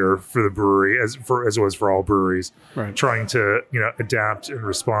difficult year for the brewery as it was for all breweries, trying to adapt and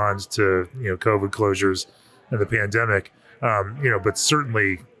respond to COVID closures and the pandemic. But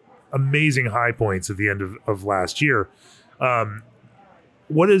certainly amazing high points at the end of last year.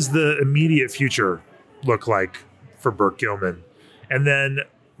 What does the immediate future look like for Bert Gilman? And then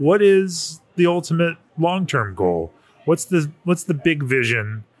what is the ultimate long-term goal? What's the big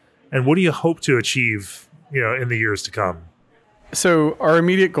vision, and what do you hope to achieve, in the years to come? So our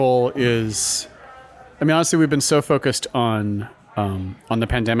immediate goal is, honestly, we've been so focused on the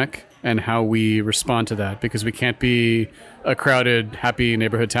pandemic and how we respond to that, because we can't be a crowded, happy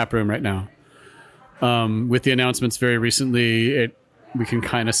neighborhood tap room right now. With the announcements very recently, we can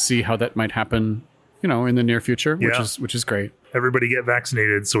kind of see how that might happen, in the near future, which is great. Everybody get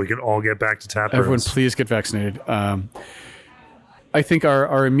vaccinated so we can all get back to tap rooms. Everyone, please get vaccinated. I think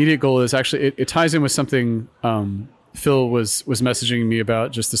our immediate goal is actually, it ties in with something Phil was messaging me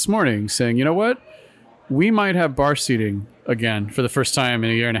about just this morning, saying, you know what? We might have bar seating again for the first time in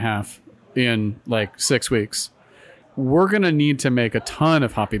a year and a half in like 6 weeks. We're going to need to make a ton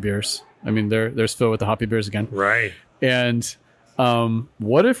of hoppy beers. There's Phil with the hoppy beers again. Right. And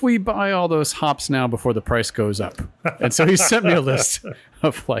what if we buy all those hops now before the price goes up? And so he sent me a list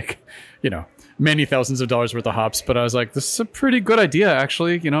of many thousands of dollars worth of hops. But I was like, this is a pretty good idea,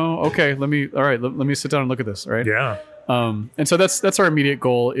 actually. Okay, let me sit down and look at this. Right. Yeah. And so that's our immediate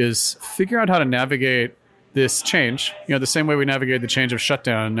goal, is figure out how to navigate this change. The same way we navigated the change of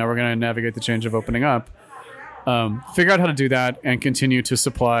shutdown. Now we're going to navigate the change of opening up. Figure out how to do that and continue to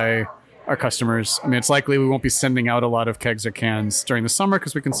supply our customers. It's likely we won't be sending out a lot of kegs or cans during the summer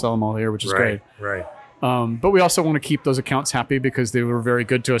because we can sell them all here, which is great. Right. But we also want to keep those accounts happy because they were very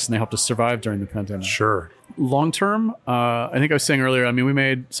good to us and they helped us survive during the pandemic. Sure. Long term, I think I was saying earlier, we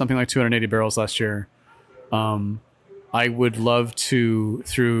made something like 280 barrels last year. I would love to,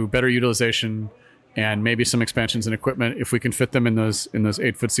 through better utilization and maybe some expansions in equipment, if we can fit them in those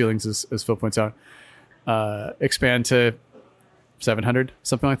 8-foot ceilings, as Phil points out, expand to 700,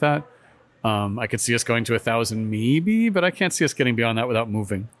 something like that. I could see us going to 1,000 maybe, but I can't see us getting beyond that without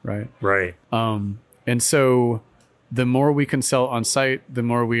moving. Right. Right. And so the more we can sell on site, the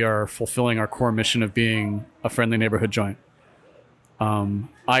more we are fulfilling our core mission of being a friendly neighborhood joint.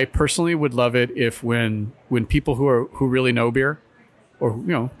 I personally would love it if when people who really know beer,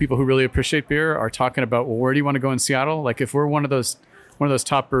 or people who really appreciate beer, are talking about, well, where do you want to go in Seattle? Like if we're one of those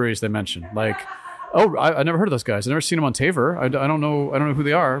top breweries they mentioned, like, oh, I never heard of those guys. I've never seen them on Taver. I don't know who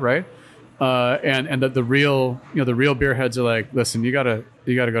they are, right? And the real beer heads are like, listen, you gotta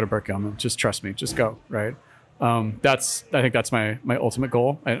go to Bert Gilman. Just trust me. Just go, right? I think that's my ultimate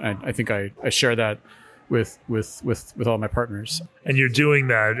goal. I think I share that with all my partners. And you're doing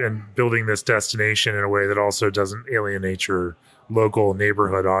that and building this destination in a way that also doesn't alienate your local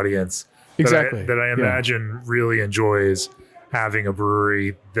neighborhood audience. Exactly. That I imagine really enjoys having a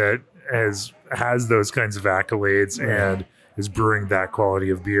brewery that has those kinds of accolades and is brewing that quality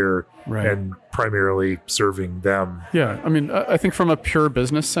of beer and primarily serving them. Yeah, I think from a pure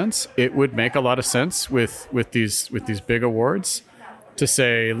business sense, it would make a lot of sense with these big awards to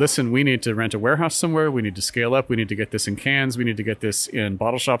say, listen, we need to rent a warehouse somewhere, we need to scale up, we need to get this in cans, we need to get this in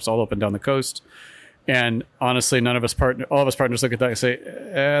bottle shops all up and down the coast. And honestly, all of us partners look at that and say,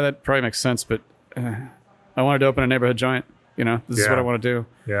 that probably makes sense, but I wanted to open a neighborhood joint. This is what I want to do.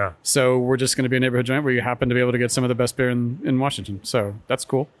 Yeah. So we're just going to be a neighborhood joint where you happen to be able to get some of the best beer in Washington. So that's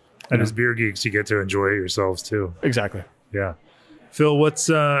cool. And as beer geeks, you get to enjoy it yourselves too. Exactly. Yeah. Phil, what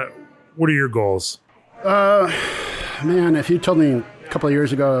are your goals? Man, if you told me a couple of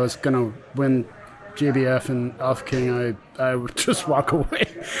years ago I was going to win JBF and Alpha King, I would just walk away.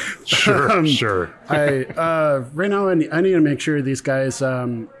 Sure, sure. Right now I need to make sure these guys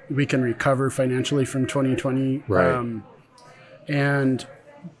we can recover financially from 2020. Right. And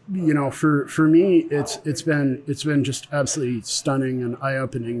for me, it's been just absolutely stunning and eye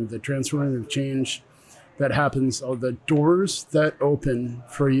opening, the transformative change that happens, all the doors that open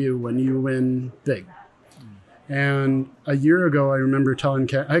for you when you win big. And a year ago, I remember telling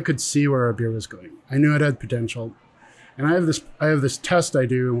Kat, I could see where our beer was going. I knew it had potential. And I have this test I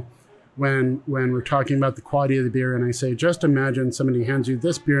do when we're talking about the quality of the beer, and I say, just imagine somebody hands you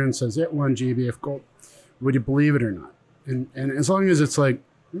this beer and says it won GABF Gold. Would you believe it or not? And as long as it's like,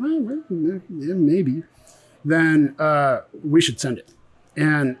 well, yeah, maybe, then we should send it.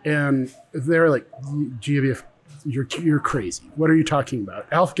 And they're like, GABF, you're crazy. What are you talking about?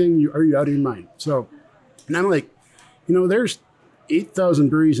 Alpha King, are you out of your mind? So, and I'm like, there's 8,000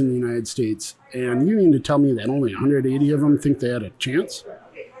 breweries in the United States, and you mean to tell me that only 180 of them think they had a chance?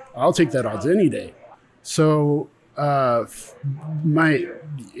 I'll take that odds any day. So, I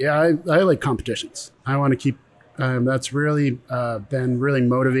like competitions. I want to keep. That's really been really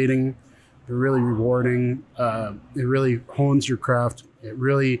motivating, really rewarding. It really hones your craft. It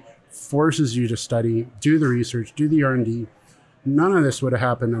really forces you to study, do the research, do the R&D. None of this would have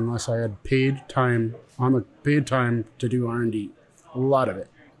happened unless I had paid time to do R&D. A lot of it.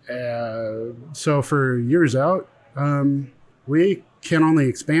 So for years out, we can only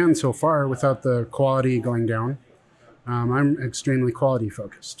expand so far without the quality going down. I'm extremely quality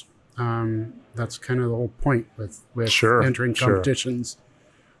focused. That's kind of the whole point with entering competitions,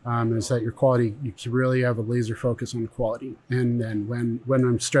 is that your quality, you really have a laser focus on quality. And then when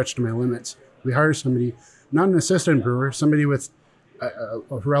I'm stretched to my limits, we hire somebody, not an assistant brewer, somebody with a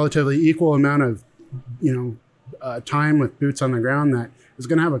relatively equal amount of, time with boots on the ground that is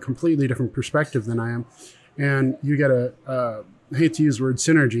going to have a completely different perspective than I am. And you get I hate to use the word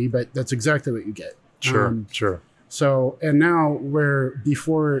synergy, but that's exactly what you get. Sure. So, and now where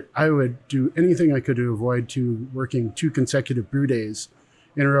before I would do anything I could to avoid working 2 consecutive brew days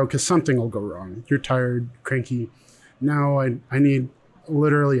in a row because something will go wrong. You're tired, cranky. Now I need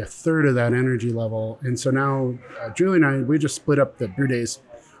literally a third of that energy level. And so now Julie and I, we just split up the brew days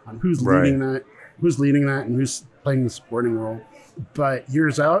on who's leading that, and who's playing the supporting role. But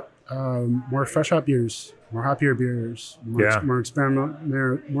years out, more fresh hop beers, more hoppier beers, more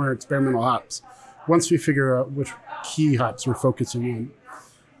experimental hops. Once we figure out which key hops we're focusing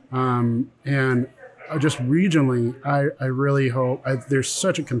on. And just regionally, I really hope there's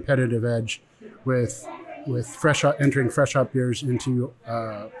such a competitive edge with entering fresh hop beers into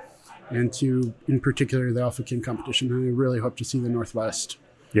in particular the Alpha King competition. And I really hope to see the Northwest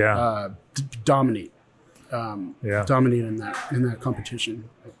dominate in that competition.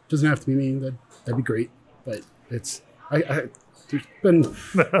 It doesn't have to be me. That'd be great, but it's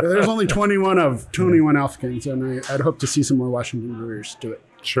there's only 21 Alpha Kings, and I'd hope to see some more Washington Brewers do it.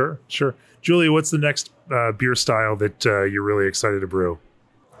 Sure. Julie, what's the next beer style that you're really excited to brew?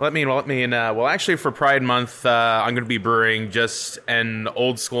 Well, actually, for Pride Month, I'm going to be brewing just an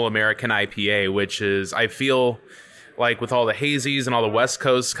old school American IPA, which is, I feel like with all the hazies and all the West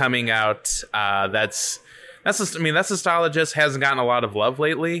Coast coming out, that's a style that just hasn't gotten a lot of love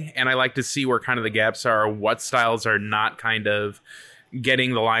lately, and I like to see where kind of the gaps are, what styles are not kind of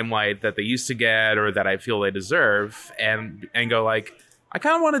getting the limelight that they used to get or that I feel they deserve, and go like, I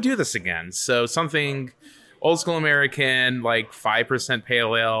kind of want to do this again. So something old school American, like 5%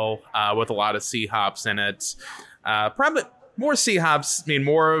 pale ale with a lot of C hops in it. Probably more C hops,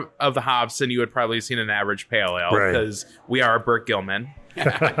 more of the hops than you would probably see in an average pale ale, because we are Burke Gilman.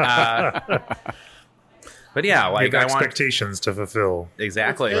 But yeah, like I want expectations to fulfill.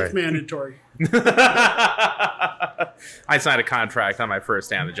 Exactly. It's mandatory. I signed a contract on my first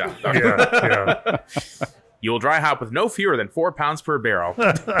day on the job. Yeah. You will dry hop with no fewer than 4 pounds per barrel.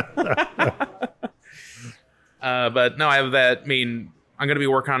 But no, I have that. I'm going to be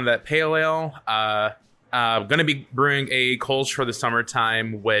working on that pale ale. I'm going to be brewing a Kolsch for the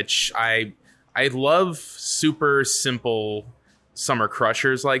summertime, which I love super simple summer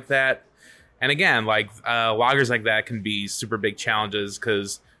crushers like that. And again, like lagers like that can be super big challenges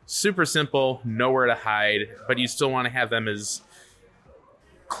because super simple, nowhere to hide, but you still want to have them as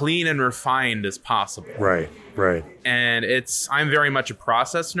clean and refined as possible. Right. And I'm very much a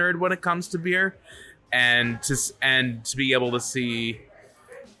process nerd when it comes to beer, and to be able to see,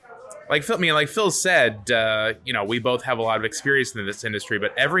 like Phil said, we both have a lot of experience in this industry,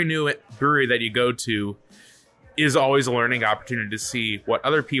 but every new brewery that you go to is always a learning opportunity to see what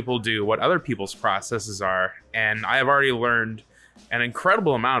other people do, what other people's processes are. And I have already learned an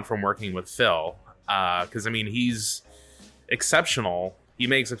incredible amount from working with Phil. Because, exceptional. He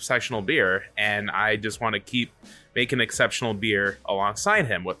makes exceptional beer, and I just want to keep making exceptional beer alongside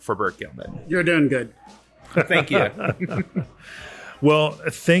him for Burt Gilman. You're doing good. Thank you. Well,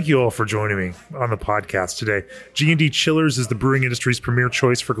 thank you all for joining me on the podcast today. G&D Chillers is the brewing industry's premier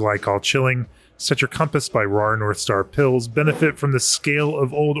choice for glycol chilling. Set your compass by Raw North Star Pills. Benefit from the scale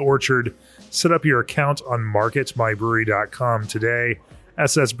of Old Orchard. Set up your account on marketmybrewery.com today.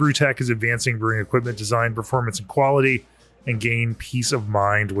 SS Brewtech is advancing brewing equipment design, performance, and quality, and gain peace of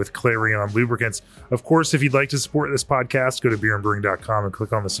mind with Clarion lubricants. Of course, if you'd like to support this podcast, go to beerandbrewing.com and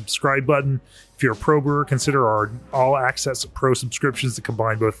click on the subscribe button. If you're a pro brewer, consider our all access pro subscriptions that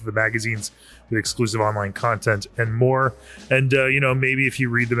combine both of the magazines with exclusive online content and more. And, maybe if you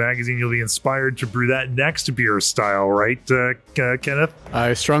read the magazine, you'll be inspired to brew that next beer style, right, Kenneth?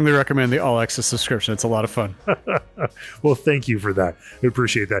 I strongly recommend the all access subscription. It's a lot of fun. Well, thank you for that. We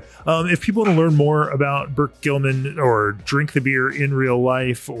appreciate that. If people want to learn more about Burt Gilman or drink the beer in real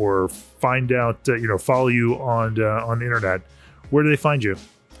life or find out, follow you on the internet, where do they find you?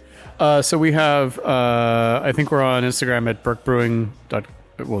 So we have, I think we're on Instagram at Burke Brewing.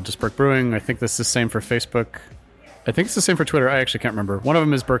 Just Burke Brewing. I think this is the same for Facebook. I think it's the same for Twitter. I actually can't remember. One of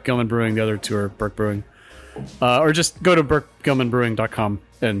them is Burke Gilman Brewing. The other two are Burke Brewing. Or just go to burkegilmanbrewing.com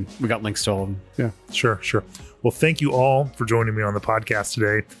and we got links to all of them. Yeah. Sure. Well, thank you all for joining me on the podcast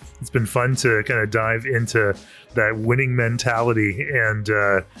today. It's been fun to kind of dive into that winning mentality. And,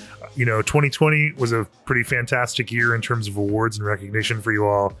 2020 was a pretty fantastic year in terms of awards and recognition for you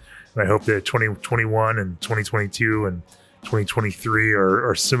all. And I hope that 2021 and 2022 and 2023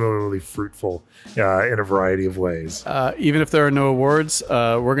 are similarly fruitful in a variety of ways. Even if there are no awards,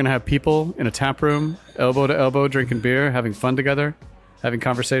 we're going to have people in a tap room, elbow to elbow, drinking beer, having fun together, having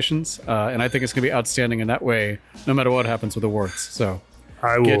conversations. And I think it's going to be outstanding in that way, no matter what happens with awards. So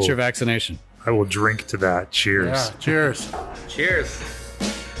get your vaccination. I will drink to that. Cheers. Yeah, cheers. Cheers.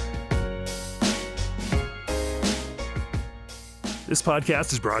 This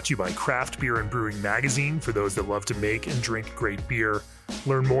podcast is brought to you by Craft Beer and Brewing Magazine for those that love to make and drink great beer.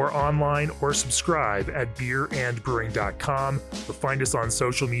 Learn more online or subscribe at beerandbrewing.com or find us on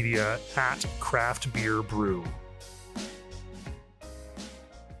social media at Craft Beer Brew.